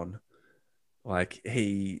sold on. Like,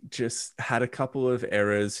 he just had a couple of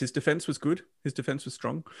errors. His defense was good. His defense was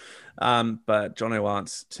strong. But Jono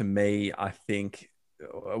Lance, to me, I think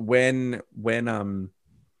when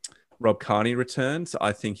Rob Kearney returns,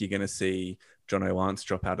 I think you're going to see Jono Lance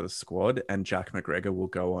drop out of the squad, and Jack McGregor will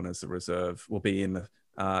go on as the reserve. Will be on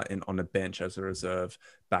the bench as a reserve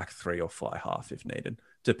back 3 or fly half if needed,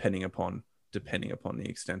 depending upon the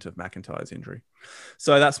extent of McIntyre's injury.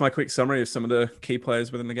 So that's my quick summary of some of the key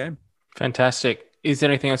players within the game. Fantastic. Is there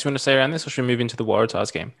anything else you want to say around this, or should we move into the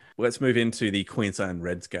Waratahs game? Let's move into the Queensland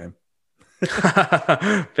Reds game.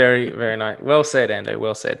 Very, very nice. Well said, Ando.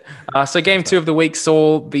 Well said. So game 2 of the week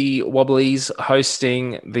saw the Wobblies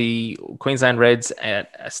hosting the Queensland Reds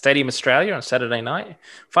at Stadium Australia on Saturday night.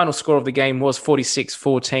 Final score of the game was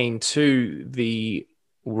 46-14 to the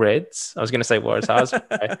Reds. I was going to say Waratahs.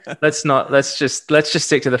 Okay. Let's just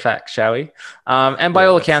stick to the facts, shall we? And by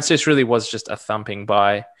all accounts, this really was just a thumping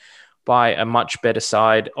by a much better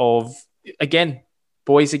side of, again,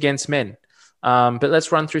 boys against men. But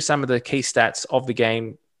let's run through some of the key stats of the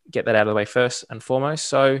game, get that out of the way first and foremost.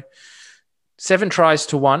 So 7 tries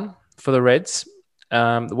to 1 for the Reds. The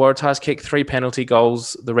Waratahs kicked 3 penalty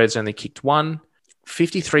goals. The Reds only kicked 1.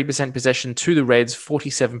 53% possession to the Reds,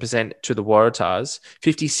 47% to the Waratahs.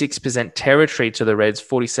 56% territory to the Reds,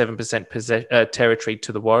 47% territory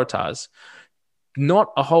to the Waratahs.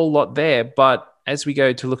 Not a whole lot there, but as we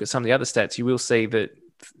go to look at some of the other stats, you will see that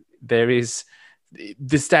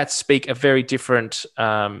the stats speak a very different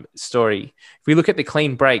story. If we look at the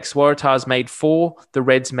clean breaks, Waratahs made 4, the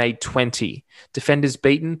Reds made 20. Defenders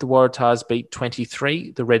beaten, the Waratahs beat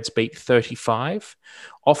 23, the Reds beat 35.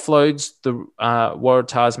 Offloads, the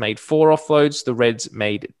Waratahs made 4 offloads, the Reds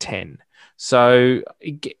made 10. So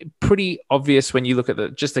pretty obvious when you look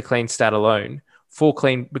at just the clean stat alone. 4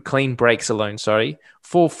 clean breaks alone,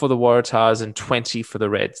 4 for the Waratahs and 20 for the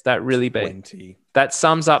Reds. That really that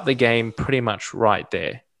sums up the game pretty much right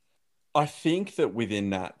there. I think that within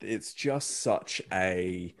that, it's just such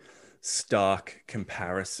a stark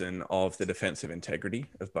comparison of the defensive integrity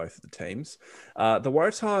of both of the teams. The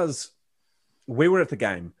Waratahs, we were at the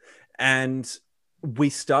game and we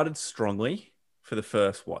started strongly for the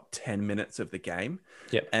first 10 minutes of the game.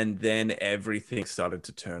 Yep. And then everything started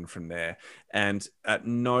to turn from there. And at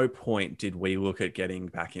no point did we look at getting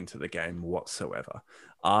back into the game whatsoever.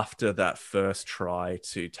 After that first try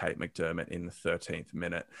to Tate McDermott in the 13th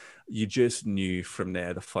minute, you just knew from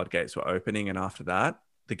there the floodgates were opening. And after that,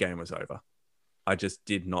 the game was over. I just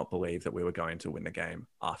did not believe that we were going to win the game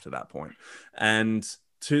after that point. And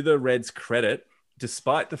to the Reds' credit,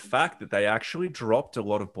 despite the fact that they actually dropped a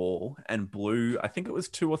lot of ball and blew, I think it was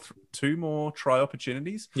two more try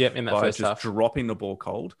opportunities. Yep, in that by first just half. dropping the ball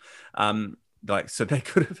cold. So they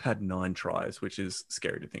could have had 9 tries, which is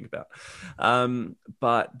scary to think about.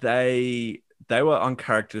 But they were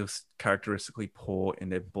uncharacteristically poor in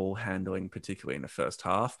their ball handling, particularly in the first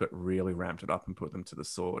half, but really ramped it up and put them to the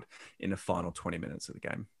sword in the final 20 minutes of the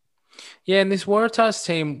game. Yeah, and this Waratahs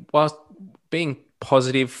team, whilst being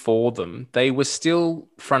positive for them, they were still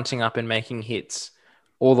fronting up and making hits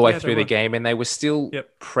all the way through the game, and they were still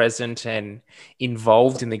present and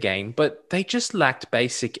involved in the game, but they just lacked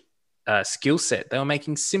basic skill set. They were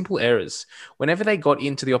making simple errors. Whenever they got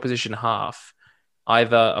into the opposition half,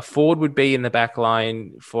 either a forward would be in the back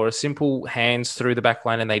line for a simple hands through the back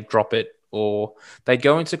line and they'd drop it, or they'd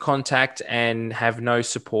go into contact and have no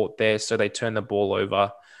support there, so they turn the ball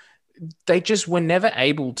over. They just were never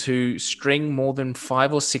able to string more than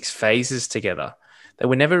 5 or 6 phases together. They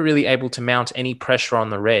were never really able to mount any pressure on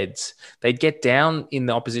the Reds. They'd get down in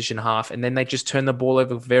the opposition half and then they just turn the ball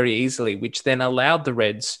over very easily, which then allowed the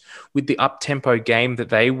Reds, with the up-tempo game that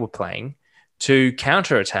they were playing, to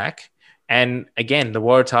counterattack. And again, the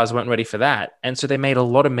Waratahs weren't ready for that. And so they made a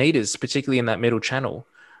lot of meters, particularly in that middle channel,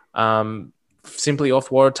 simply off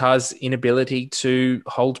Waratahs' inability to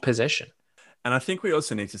hold possession. And I think we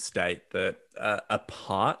also need to state that a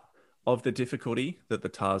part of the difficulty that the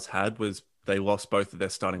Tars had was they lost both of their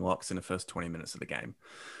starting locks in the first 20 minutes of the game.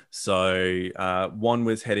 So one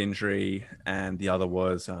was head injury and the other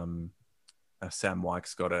was Sam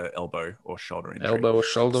Wykes got an elbow or shoulder injury. Elbow or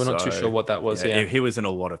shoulder, we're not too sure what that was. Yeah, he was in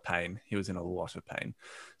a lot of pain.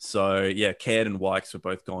 So yeah, Caird and Wykes were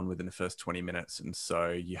both gone within the first 20 minutes. And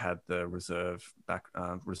so you had the reserve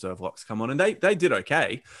locks come on and they did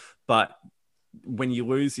okay. But when you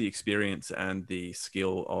lose the experience and the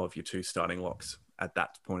skill of your 2 starting locks at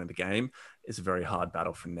that point of the game, it's a very hard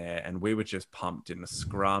battle from there. And we were just pumped in the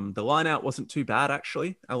scrum. The line out wasn't too bad,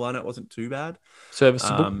 actually. Our line out wasn't too bad.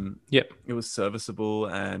 Serviceable. Yep. It was serviceable.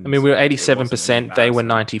 And I mean, we were 87%. They were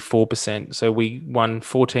 94%. So we won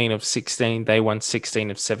 14 of 16. They won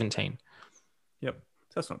 16 of 17. Yep.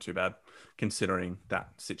 That's not too bad considering that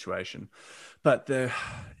situation. But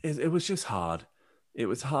it was just hard. It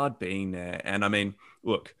was hard being there. And I mean,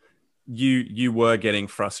 look, you were getting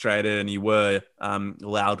frustrated and you were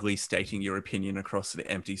loudly stating your opinion across the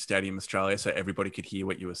empty Stadium Australia so everybody could hear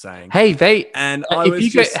what you were saying. Hey,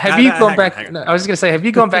 have you gone back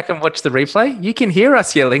and watched the replay? You can hear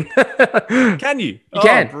us yelling. Can you? You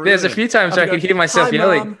can. Brilliant. There's a few times I could hear myself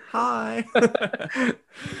yelling. Mom.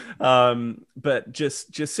 Hi. But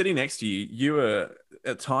just sitting next to you, you were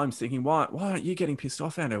at times thinking, why aren't you getting pissed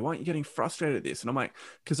off, Ando? Why aren't you getting frustrated at this? And I'm like,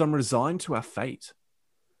 because I'm resigned to our fate.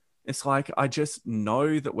 It's like, I just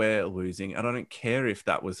know that we're losing and I don't care if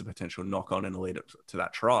that was a potential knock on and lead up to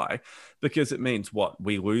that try, because it means what?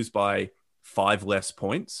 We lose by 5 less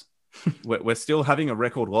points. We're still having a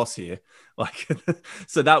record loss here. Like,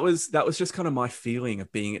 so that was just kind of my feeling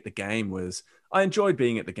of being at the game. Was I enjoyed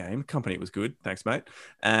being at the game. Company was good. Thanks, mate.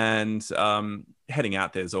 And heading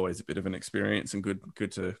out there is always a bit of an experience and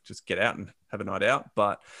good to just get out and have a night out.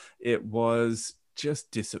 But it was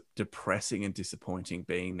just depressing and disappointing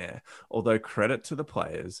being there. Although credit to the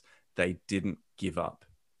players, they didn't give up.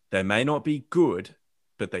 They may not be good,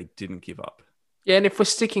 but they didn't give up. Yeah, and if we're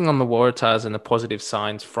sticking on the Waratahs and the positive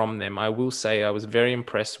signs from them, I will say I was very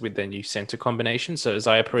impressed with their new centre combination. So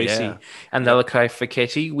Isaiah Parisi and Lalakai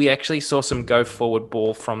Feketi, we actually saw some go-forward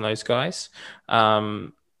ball from those guys.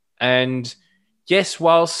 And yes,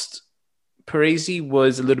 whilst Parisi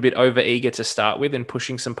was a little bit over-eager to start with and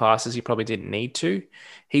pushing some passes he probably didn't need to,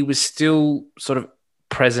 he was still sort of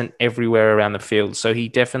present everywhere around the field. So he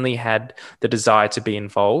definitely had the desire to be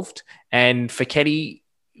involved. And Feketi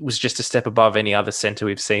was just a step above any other centre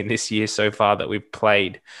we've seen this year so far that we've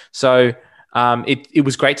played. So it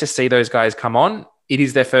was great to see those guys come on. It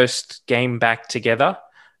is their first game back together.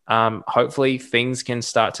 Hopefully things can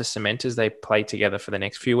start to cement as they play together for the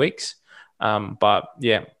next few weeks. But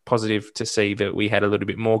yeah, positive to see that we had a little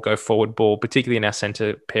bit more go forward ball, particularly in our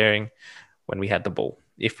centre pairing when we had the ball,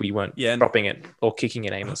 if we weren't dropping it or kicking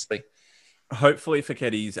it aimlessly. Hopefully,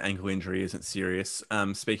 Feketi's ankle injury isn't serious.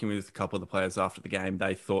 Speaking with a couple of the players after the game,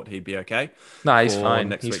 they thought he'd be okay No, he's for fine.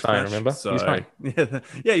 next He's week's fine. match. Remember, he's So fine.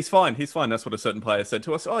 yeah, he's fine. He's fine. That's what a certain player said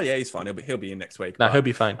to us. Oh yeah, he's fine. He'll be in next week. No, But, he'll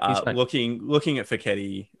be fine. He's fine. looking at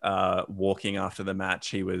Feketi walking after the match,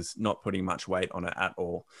 he was not putting much weight on it at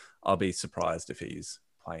all. I'll be surprised if he's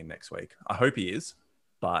playing next week. I hope he is,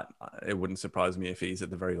 but it wouldn't surprise me if he's at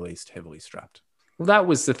the very least heavily strapped. Well, that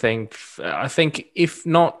was the thing. I think if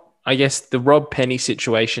not, I guess the Rob Penny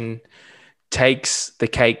situation takes the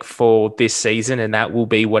cake for this season, and that will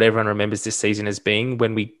be what everyone remembers this season as being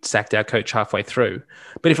when we sacked our coach halfway through.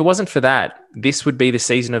 But if it wasn't for that, this would be the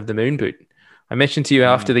season of the moon boot. I mentioned to you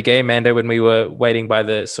after the game, Mando, when we were waiting by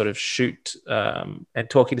the sort of chute and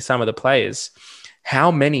talking to some of the players,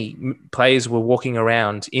 how many players were walking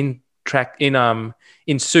around in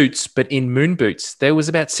suits, but in moon boots. There was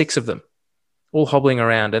about 6 of them, all hobbling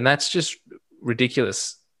around, and that's just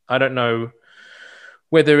ridiculous. I don't know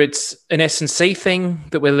whether it's an S&C thing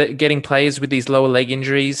that we're getting players with these lower leg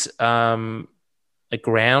injuries, a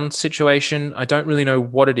ground situation. I don't really know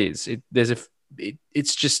what it is. It doesn't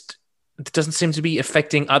seem to be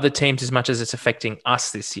affecting other teams as much as it's affecting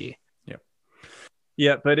us this year.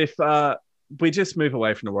 Yeah, but if we just move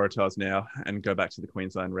away from the Waratahs now and go back to the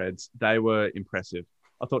Queensland Reds, they were impressive.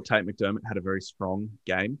 I thought Tate McDermott had a very strong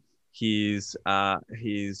game. His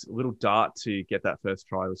little dart to get that first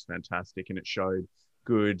try was fantastic, and it showed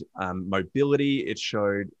good mobility. It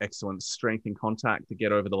showed excellent strength in contact to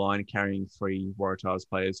get over the line, carrying 3 Waratahs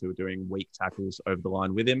players who were doing weak tackles over the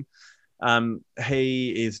line with him.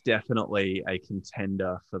 He is definitely a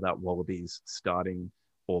contender for that Wallabies starting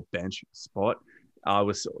or bench spot. I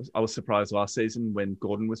was surprised last season when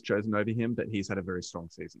Gordon was chosen over him, but he's had a very strong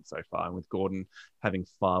season so far. And with Gordon having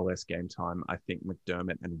far less game time, I think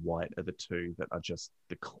McDermott and White are the 2 that are just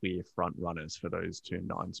the clear front runners for those 2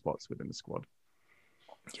 9 spots within the squad.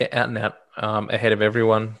 Yeah, out and out, ahead of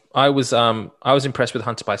everyone. I was impressed with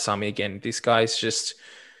Hunter Paisami again. This guy's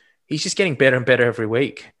he's just getting better and better every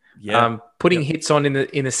week. Yeah, putting hits on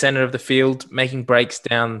in the center of the field, making breaks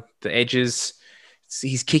down the edges.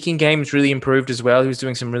 His kicking game's really improved as well. He was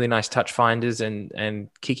doing some really nice touch finders and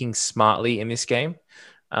kicking smartly in this game.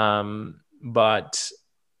 But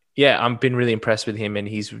yeah, I've been really impressed with him, and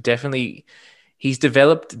he's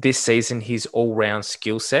developed this season his all-round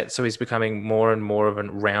skill set. So he's becoming more and more of a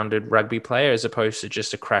rounded rugby player as opposed to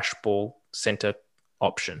just a crash ball center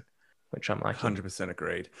option, which I'm like 100%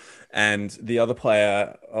 agreed. And the other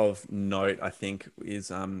player of note, I think, is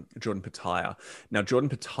Jordan Petaia. Now, Jordan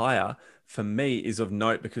Petaia, for me, is of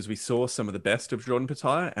note because we saw some of the best of Jordan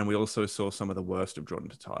Petaia and we also saw some of the worst of Jordan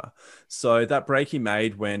Petaia. So that break he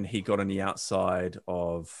made when he got on the outside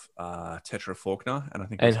of Tetra Faulkner, and I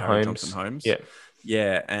think it was Harry Johnson Holmes.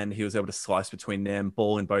 Yeah, and he was able to slice between them,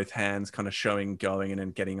 ball in both hands, kind of showing, going, and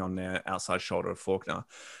then getting on their outside shoulder of Faulkner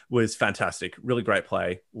was fantastic. Really great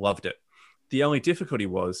play. Loved it. The only difficulty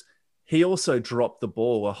was he also dropped the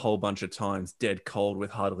ball a whole bunch of times, dead cold,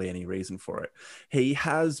 with hardly any reason for it. He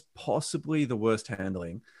has possibly the worst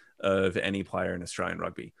handling of any player in Australian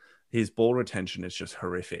rugby. His ball retention is just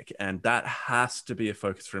horrific, and that has to be a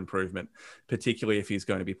focus for improvement, particularly if he's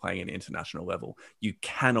going to be playing at an international level. You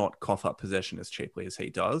cannot cough up possession as cheaply as he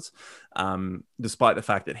does, despite the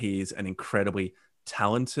fact that he's an incredibly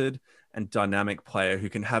talented and dynamic player who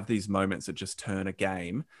can have these moments that just turn a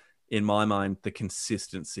game. In my mind, the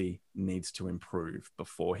consistency needs to improve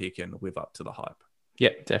before he can live up to the hype.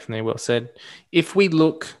 Yeah, definitely well said. If we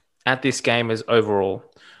look at this game as overall,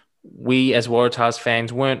 we as Waratahs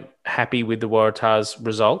fans weren't happy with the Waratahs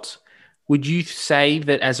result. Would you say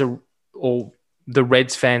that or the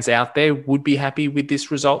Reds fans out there would be happy with this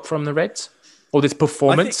result from the Reds? Or this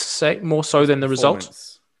performance, say, more so than the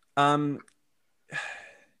result?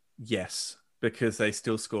 Yes, because they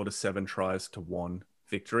still scored a 7-1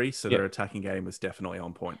 victory, so their attacking game was definitely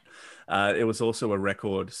on point. It was also a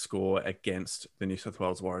record score against the New South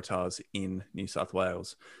Wales Waratahs in New South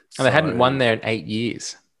Wales. And they hadn't won there in 8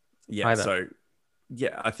 years. Yeah, either. So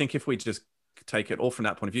yeah, I think if we just take it all from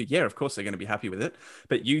that point of view, yeah, of course they're going to be happy with it.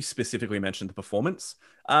 But you specifically mentioned the performance.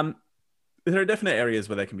 There are definite areas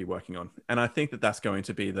where they can be working on. And I think that that's going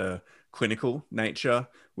to be the clinical nature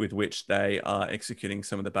with which they are executing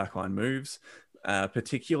some of the backline moves,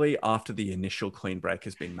 particularly after the initial clean break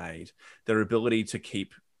has been made. Their ability to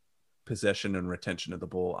keep possession and retention of the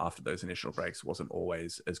ball after those initial breaks wasn't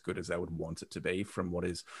always as good as they would want it to be from what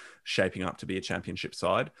is shaping up to be a championship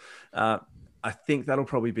side. I think that'll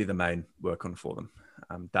probably be the main work on for them.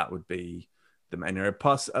 That would be the main area.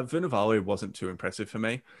 Plus, Vunivalu wasn't too impressive for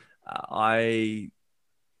me. I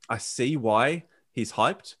see why he's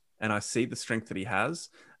hyped and I see the strength that he has.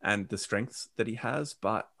 and the strengths that he has.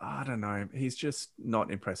 But I don't know. He's just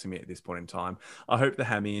not impressing me at this point in time. I hope the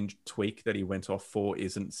hammy tweak that he went off for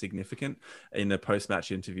isn't significant. In the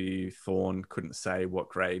post-match interview, Thorne couldn't say what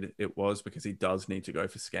grade it was because he does need to go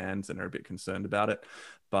for scans and are a bit concerned about it.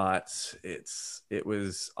 But I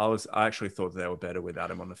actually thought they were better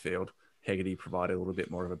without him on the field. Hegarty provided a little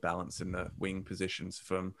bit more of a balance in the wing positions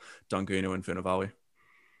from Daugunu and Vunivalu.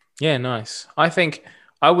 Yeah, nice. I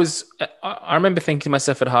remember thinking to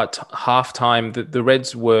myself at half time that the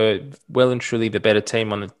Reds were well and truly the better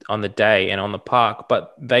team on the day and on the park,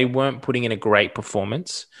 but they weren't putting in a great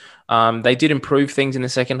performance. They did improve things in the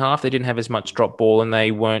second half. They didn't have as much drop ball, and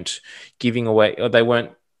they weren't giving away, or they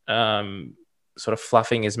weren't sort of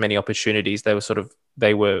fluffing as many opportunities.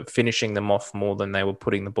 They were finishing them off more than they were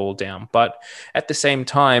putting the ball down. But at the same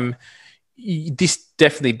time,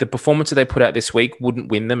 the performance that they put out this week wouldn't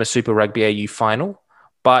win them a Super Rugby AU final,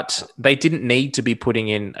 but they didn't need to be putting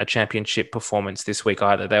in a championship performance this week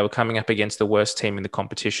either. They were coming up against the worst team in the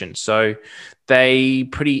competition. So they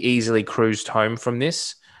pretty easily cruised home from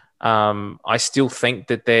this. I still think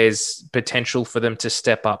that there's potential for them to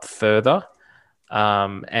step up further.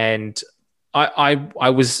 And I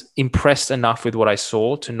was impressed enough with what I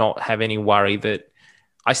saw to not have any worry that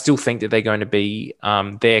I still think that they're going to be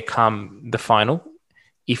there come the final.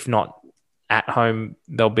 If not at home,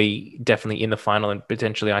 they'll be definitely in the final, and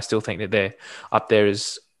potentially I still think that they're up there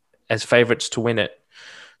as favourites to win it.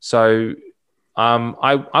 So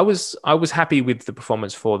I was happy with the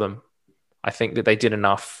performance for them. I think that they did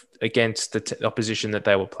enough against the opposition that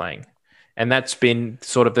they were playing. And that's been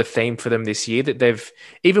sort of the theme for them this year, that they've,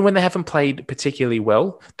 even when they haven't played particularly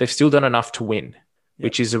well, they've still done enough to win,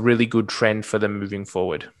 which is a really good trend for them moving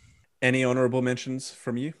forward. Any honourable mentions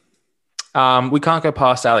from you? We can't go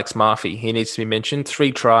past Alex Murphy. He needs to be mentioned.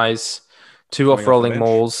 3 tries, 2 off rolling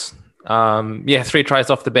mauls. 3 tries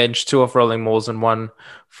off the bench, 2 off rolling mauls, and 1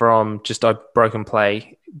 from just a broken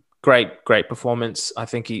play. Great performance. I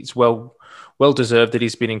think it's well deserved that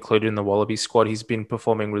he's been included in the Wallaby squad. He's been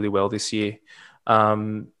performing really well this year.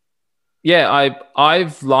 I've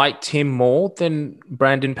liked him more than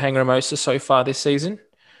Brandon Pangramosa so far this season.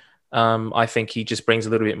 I think he just brings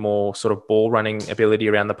a little bit more sort of ball running ability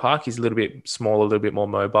around the park. He's a little bit smaller, a little bit more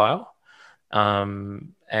mobile. I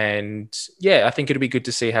think it'll be good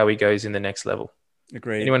to see how he goes in the next level.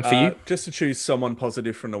 Agreed. Anyone for you? Just to choose someone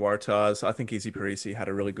positive from the Waratahs, I think Izzy Parisi had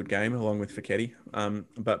a really good game along with Fiketti.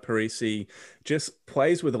 But Parisi just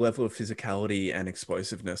plays with a level of physicality and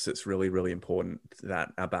explosiveness that's really, really important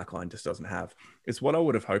that our backline just doesn't have. It's what I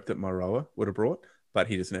would have hoped that Moroa would have brought, but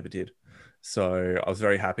he just never did. So I was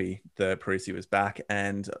very happy that Parisi was back.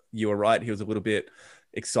 And you were right, he was a little bit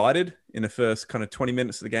excited in the first kind of 20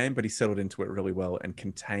 minutes of the game, but he settled into it really well and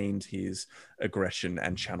contained his aggression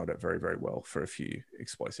and channeled it very, very well for a few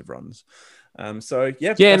explosive runs. I would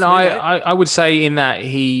say in that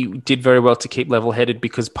he did very well to keep level-headed,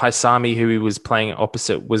 because Paisami, who he was playing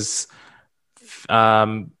opposite, was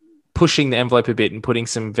pushing the envelope a bit and putting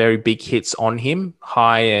some very big hits on him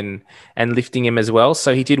high and lifting him as well.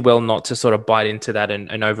 So he did well not to sort of bite into that and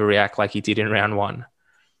overreact like he did in round 1.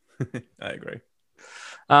 I agree.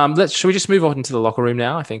 Should we just move on into the locker room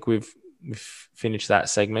now? I think we've finished that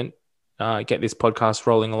segment. Get this podcast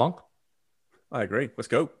rolling along. I agree. Let's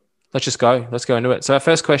go. Let's just go. Let's go into it. So our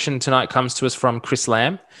first question tonight comes to us from Chris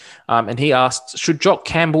Lamb. And he asked, should Jock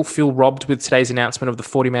Campbell feel robbed with today's announcement of the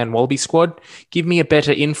 40-man Wallaby squad? Give me a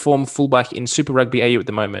better informed fullback in Super Rugby AU at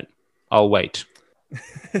the moment. I'll wait.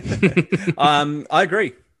 I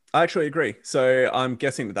agree. I actually agree. So I'm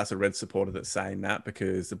guessing that that's a Red supporter that's saying that,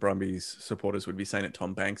 because the Brumbies supporters would be saying that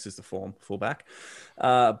Tom Banks is the form fullback.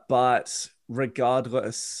 But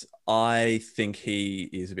regardless, I think he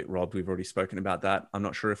is a bit robbed. We've already spoken about that. I'm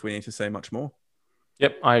not sure if we need to say much more.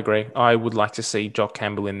 Yep, I agree. I would like to see Jock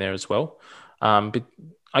Campbell in there as well. But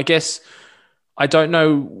I guess I don't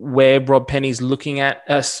know where Rob Penny's looking at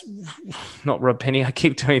us. Not Rob Penny. I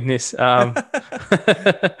keep doing this. Dave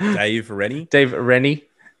Rennie. Dave Rennie.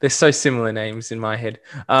 They're so similar names in my head.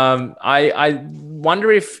 I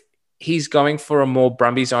wonder if he's going for a more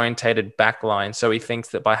Brumbies-orientated back line. So he thinks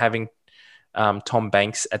that by having Tom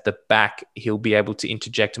Banks at the back, he'll be able to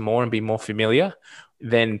interject more and be more familiar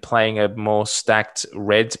than playing a more stacked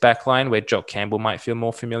Reds back line where Jock Campbell might feel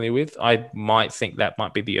more familiar with. I might think that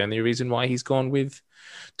might be the only reason why he's gone with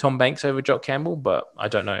Tom Banks over Jock Campbell, but I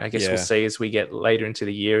don't know. I guess we'll see as we get later into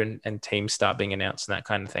the year and teams start being announced and that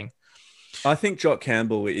kind of thing. I think Jock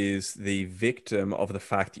Campbell is the victim of the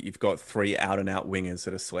fact that you've got 3 out-and-out wingers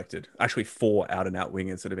that are selected. Actually, 4 out-and-out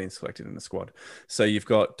wingers that have been selected in the squad. So you've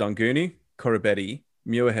got Daugunu, Koroibete,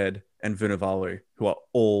 Muirhead, and Vunivalu, who are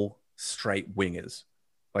all straight wingers.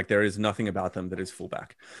 Like there is nothing about them that is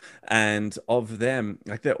fullback. And of them,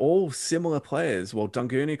 like they're all similar players. Well,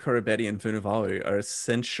 Dunguni, Korobetti, and Vunivalu are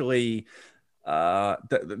essentially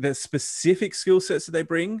the specific skill sets that they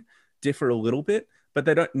bring differ a little bit,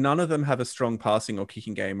 but none of them have a strong passing or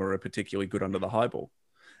kicking game or are particularly good under the high ball.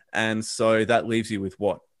 And so that leaves you with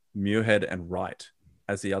what? Muirhead and Wright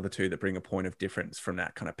as the other two that bring a point of difference from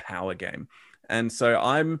that kind of power game. And so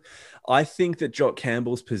I think that Jock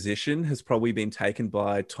Campbell's position has probably been taken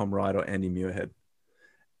by Tom Wright or Andy Muirhead.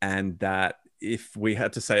 And that if we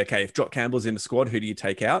had to say, okay, if Jock Campbell's in the squad, who do you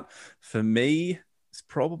take out? For me, it's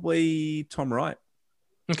probably Tom Wright.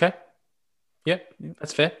 Okay. Yep.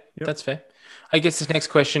 That's fair. Yep. That's fair. I guess this next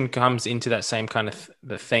question comes into that same kind of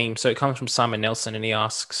the theme. So it comes from Simon Nelson, and he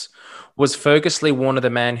asks, was Fergus Lee Warner the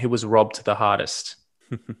man who was robbed the hardest?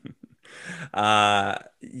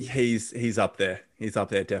 He's up there. He's up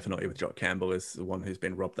there definitely with Jock Campbell as the one who's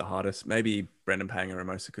been robbed the hardest. Maybe Brendan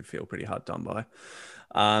Paenga-Amosa could feel pretty hard done by.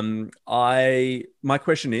 My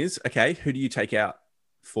question is, okay, who do you take out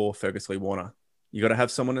for Fergus Lee Warner? You got to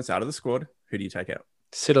have someone that's out of the squad. Who do you take out?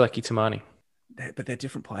 Sitaleki Tamani. But they're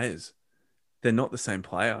different players. They're not the same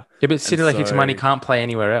player. Yeah, but Sitaleki Tamani can't play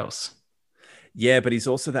anywhere else. Yeah, but he's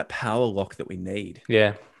also that power lock that we need.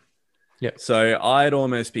 Yeah. Yeah. So I'd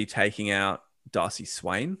almost be taking out Darcy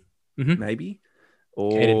Swain, maybe.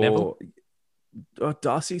 Or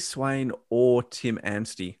Darcy Swain or Tim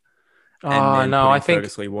Anstey. Oh, no, I think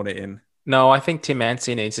Fergus Lee Warner in. No, I think Tim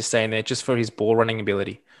Anstey needs to stay in there just for his ball running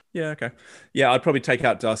ability. Yeah, okay. Yeah, I'd probably take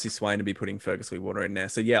out Darcy Swain and be putting Fergus Lee Warner in there.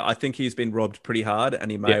 So, yeah, I think he's been robbed pretty hard,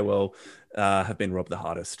 and he may well have been robbed the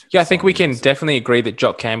hardest. Yeah, I think we can definitely agree that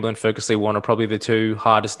Jock Campbell and Fergus Lee Warner are probably the two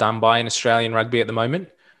hardest done by in Australian rugby at the moment.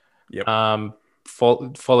 Yep.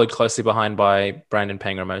 Followed closely behind by Brandon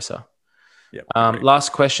Paenga-Amosa. Yep.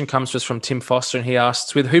 Last question comes to us from Tim Foster, and he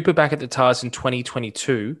asks, with Hooper back at the Tars in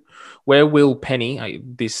 2022, where will Penny,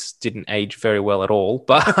 this didn't age very well at all,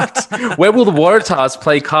 but where will the Waratahs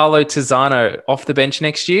play Carlo Tizzano off the bench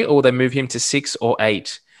next year, or will they move him to 6 or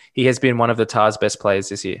 8? He has been one of the Tars' best players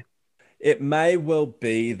this year. It may well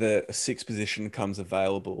be that a 6 position comes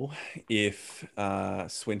available if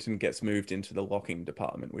Swinton gets moved into the locking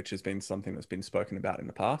department, which has been something that's been spoken about in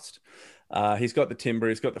the past. He's got the timber,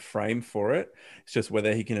 he's got the frame for it. It's just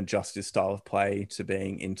whether he can adjust his style of play to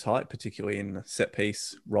being in tight, particularly in the set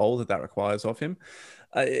piece role that requires of him.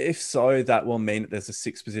 If so, that will mean that there's a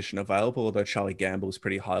 6 position available, although Charlie Gamble is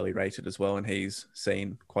pretty highly rated as well, and he's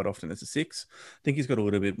seen quite often as a 6. I think he's got a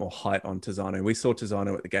little bit more height on Tizzano. We saw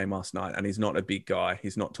Tizzano at the game last night, and he's not a big guy.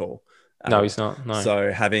 He's not tall. No, he's not. No.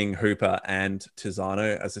 So having Hooper and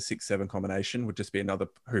Tizzano as a 6-7 combination would just be another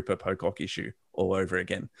Hooper Pocock issue all over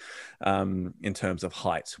again in terms of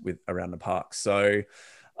height around the park. So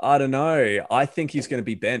I don't know. I think he's going to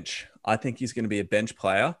be bench. I think he's going to be a bench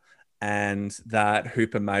player, and that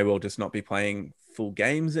Hooper may well just not be playing full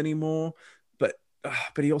games anymore. But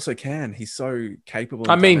he also can. He's so capable.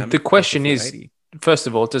 I mean, the question is, first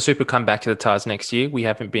of all, does Hooper come back to the Tars next year? We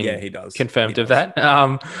haven't been confirmed of that.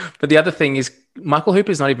 But the other thing is, Michael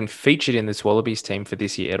Hooper's not even featured in this Wallabies team for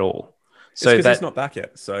this year at all. So he's not back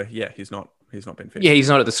yet. So yeah, he's not been featured. Yeah, he's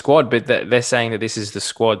not at the squad, but they're saying that this is the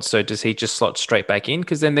squad. So does he just slot straight back in?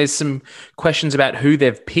 Because then there's some questions about who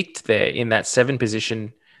they've picked there in that 7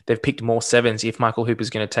 position. They've picked more 7s if Michael Hooper's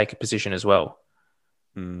going to take a position as well.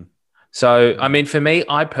 So, I mean, for me,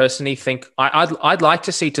 I personally think I'd like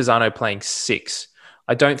to see Tizzano playing 6.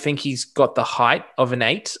 I don't think he's got the height of an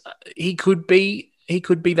 8. He could be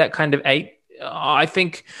that kind of 8. I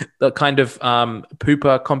think the kind of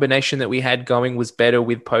Pooper combination that we had going was better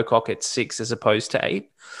with Pocock at 6 as opposed to 8.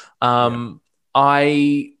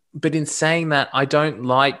 But in saying that, I don't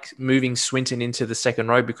like moving Swinton into the second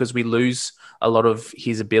row because we lose a lot of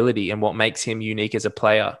his ability and what makes him unique as a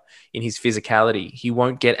player in his physicality. He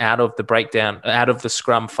won't get out of the breakdown, out of the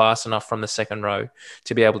scrum fast enough from the second row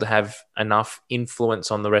to be able to have enough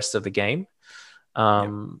influence on the rest of the game.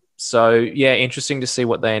 So yeah, interesting to see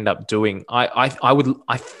what they end up doing. I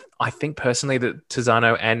think personally that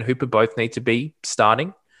Tizzano and Hooper both need to be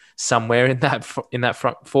starting somewhere in that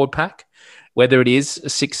front forward pack. Whether it is a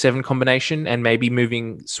 6-7 combination and maybe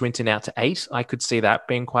moving Swinton out to 8, I could see that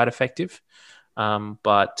being quite effective.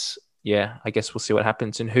 But yeah, I guess we'll see what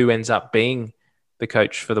happens and who ends up being the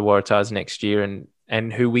coach for the Waratahs next year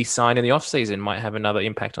and who we sign in the offseason might have another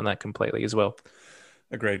impact on that completely as well.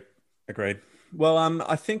 Agreed. Well,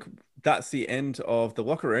 I think that's the end of the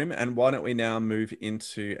locker room. And why don't we now move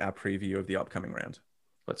into our preview of the upcoming round?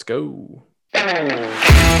 Let's go.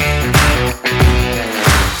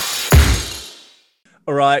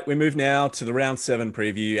 All right, we move now to the round 7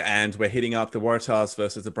 preview, and we're hitting up the Waratahs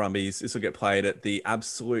versus the Brumbies. This will get played at the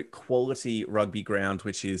absolute quality rugby ground,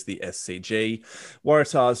 which is the SCG.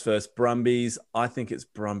 Waratahs versus Brumbies. I think it's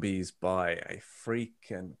Brumbies by a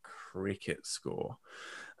freaking cricket score.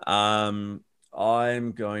 I'm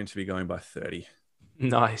going to be going by 30.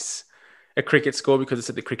 Nice. A cricket score because it's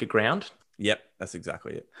at the cricket ground? Yep, that's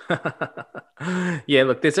exactly it. Yeah,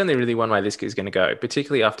 look, there's only really one way this is going to go,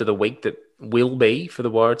 particularly after the week that will be for the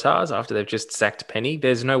Waratahs after they've just sacked Penny.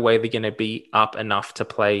 There's no way they're going to be up enough to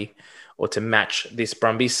play or to match this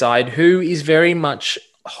Brumbies side, who is very much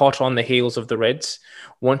hot on the heels of the Reds,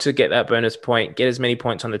 want to get that bonus point, get as many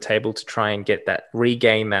points on the table to try and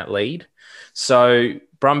regain that lead. So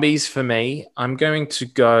Brumbies for me, I'm going to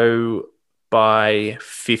go by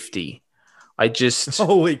 50.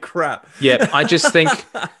 Holy crap. Yeah, I just think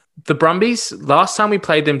the Brumbies, last time we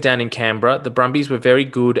played them down in Canberra, the Brumbies were very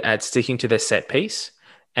good at sticking to their set piece,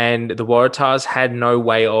 and the Waratahs had no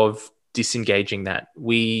way of disengaging that.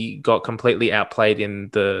 We got completely outplayed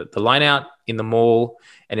in the line out, in the maul,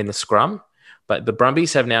 and in the scrum. But the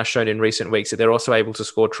Brumbies have now shown in recent weeks that they're also able to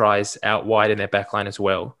score tries out wide in their backline as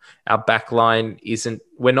well. Our backline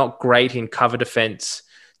we're not great in cover defense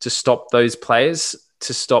to stop those players,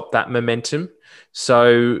 to stop that momentum.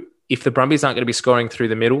 So if the Brumbies aren't going to be scoring through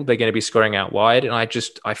the middle, they're going to be scoring out wide. And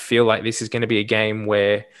I feel like this is going to be a game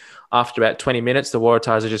where after about 20 minutes, the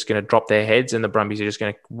Waratahs are just going to drop their heads and the Brumbies are just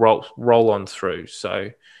going to roll on through. So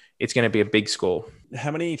it's going to be a big score. How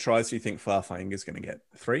many tries do you think Farfang is going to get?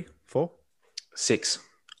 3, 4? 6.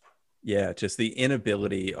 Yeah, just the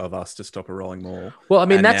inability of us to stop a rolling maul. Well, I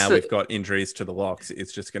mean, we've got injuries to the locks.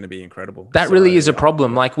 It's just going to be incredible. That really is a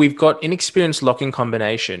problem. Like, we've got inexperienced locking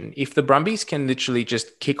combination. If the Brumbies can literally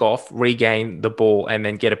just kick off, regain the ball, and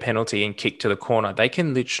then get a penalty and kick to the corner, they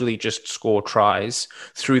can literally just score tries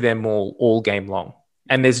through their maul all game long.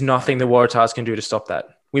 And there's nothing the Waratahs can do to stop that.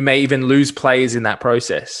 We may even lose players in that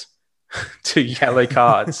process to yellow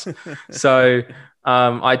cards. So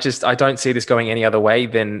I don't see this going any other way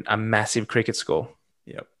than a massive cricket score.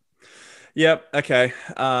 Yep. Okay.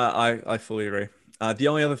 I fully agree. The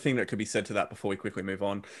only other thing that could be said to that before we quickly move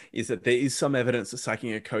on is that there is some evidence that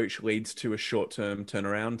sacking a coach leads to a short-term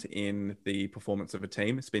turnaround in the performance of a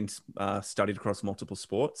team. It's been studied across multiple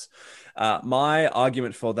sports. My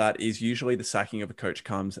argument for that is usually the sacking of a coach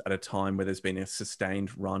comes at a time where there's been a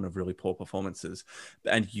sustained run of really poor performances.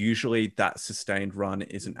 And usually that sustained run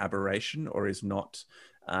is an aberration or is not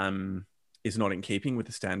in keeping with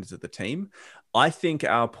the standards of the team. I think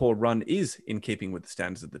our poor run is in keeping with the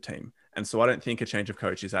standards of the team. And so I don't think a change of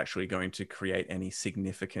coach is actually going to create any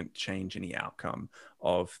significant change in the outcome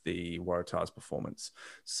of the Waratahs' performance.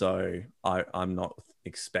 So I'm not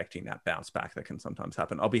expecting that bounce back that can sometimes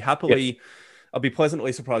happen. I'll be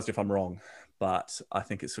pleasantly surprised if I'm wrong, but I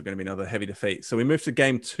think it's going to be another heavy defeat. So we move to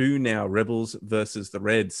game 2 now, Rebels versus the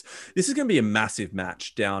Reds. This is going to be a massive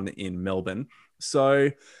match down in Melbourne. So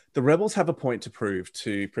the Rebels have a point to prove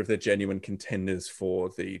they're genuine contenders for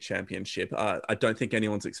the championship. I don't think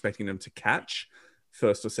anyone's expecting them to catch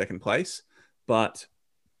first or second place, but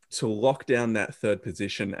to lock down that third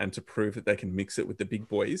position and to prove that they can mix it with the big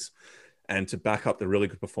boys and to back up the really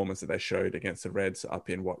good performance that they showed against the Reds up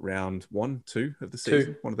in round 1, 2 of the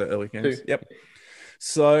season, one of the early games. 2. Yep.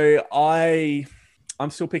 So I'm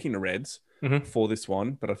still picking the Reds for this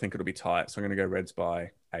one, but I think it'll be tight. So I'm going to go Reds by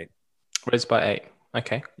 8. Reds by 8.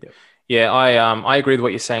 Okay. Yep. Yeah, I agree with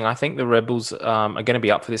what you're saying. I think the Rebels are going to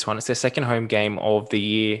be up for this one. It's their second home game of the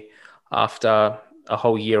year after a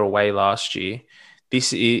whole year away last year.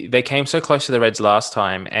 They came so close to the Reds last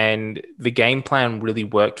time, and the game plan really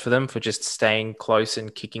worked for them for just staying close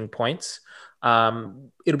and kicking points.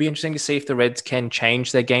 It'll be interesting to see if the Reds can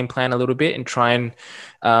change their game plan a little bit and try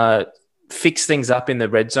and fix things up in the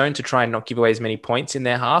red zone to try and not give away as many points in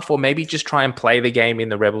their half, or maybe just try and play the game in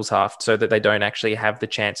the Rebels half so that they don't actually have the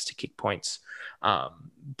chance to kick points.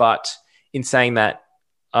 But in saying that,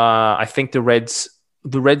 I think the Reds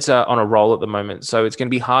are on a roll at the moment, so it's going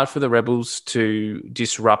to be hard for the Rebels to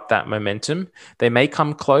disrupt that momentum. They may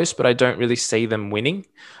come close, but I don't really see them winning.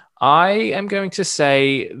 I am going to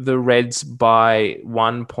say the Reds by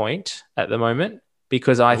 1 point at the moment,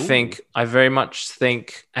 because I very much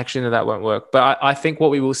think, actually, no, that won't work. But I think what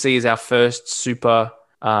we will see is our first super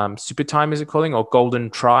time, is it calling, or golden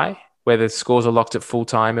try, where the scores are locked at full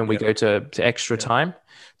time and we go to extra time.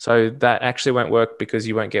 So that actually won't work because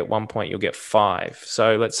you won't get 1 point, you'll get 5.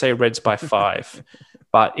 So let's say Reds by 5,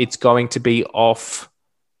 but it's going to be off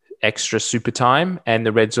extra super time and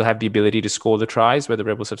the Reds will have the ability to score the tries where the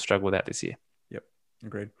Rebels have struggled with that this year. Yep,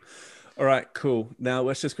 agreed. All right, cool. Now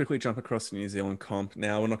let's just quickly jump across to New Zealand comp.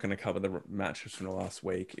 Now we're not going to cover the matches from the last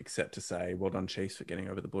week, except to say well done Chiefs for getting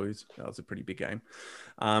over the Blues. That was a pretty big game.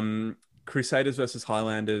 Crusaders versus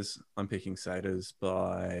Highlanders. I'm picking Saders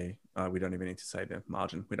by. We don't even need to say the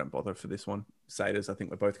margin. We don't bother for this one. Saders. I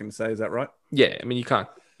think we're both going to say. Is that right? Yeah, I mean you can't.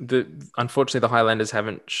 Unfortunately, the Highlanders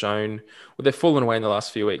haven't shown. Well, they've fallen away in the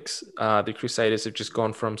last few weeks. The Crusaders have just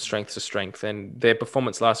gone from strength to strength, and their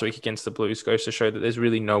performance last week against the Blues goes to show that there's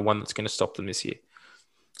really no one that's going to stop them this year.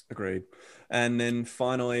 Agreed. And then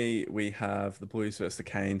finally, we have the Blues versus the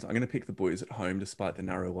Canes. I'm going to pick the Blues at home, despite the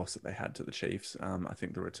narrow loss that they had to the Chiefs. I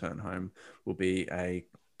think the return home will be a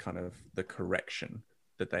kind of the correction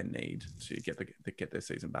that they need to get their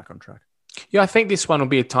season back on track. Yeah, I think this one will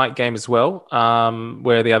be a tight game as well,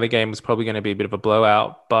 where the other game was probably going to be a bit of a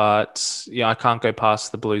blowout. But yeah, I can't go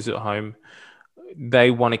past the Blues at home.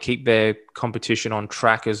 They want to keep their competition on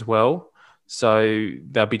track as well. So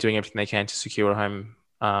they'll be doing everything they can to secure a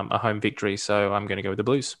home victory. So I'm going to go with the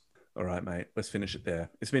Blues. All right, mate. Let's finish it there.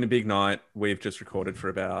 It's been a big night. We've just recorded for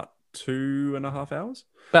about 2.5 hours.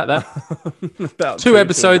 About that. About two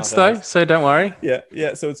episodes though, so don't worry.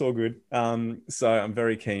 Yeah. So it's all good. So I'm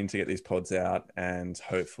very keen to get these pods out, and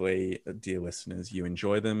hopefully, dear listeners, you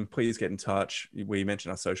enjoy them. Please get in touch. We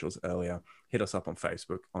mentioned our socials earlier. Hit us up on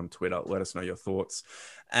Facebook, on Twitter. Let us know your thoughts,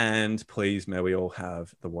 and please, may we all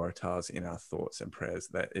have the Waratahs in our thoughts and prayers.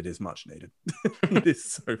 That it is much needed. It is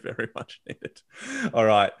so very much needed. All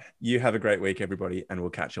right, you have a great week, everybody, and we'll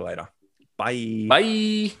catch you later. Bye.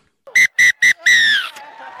 Bye.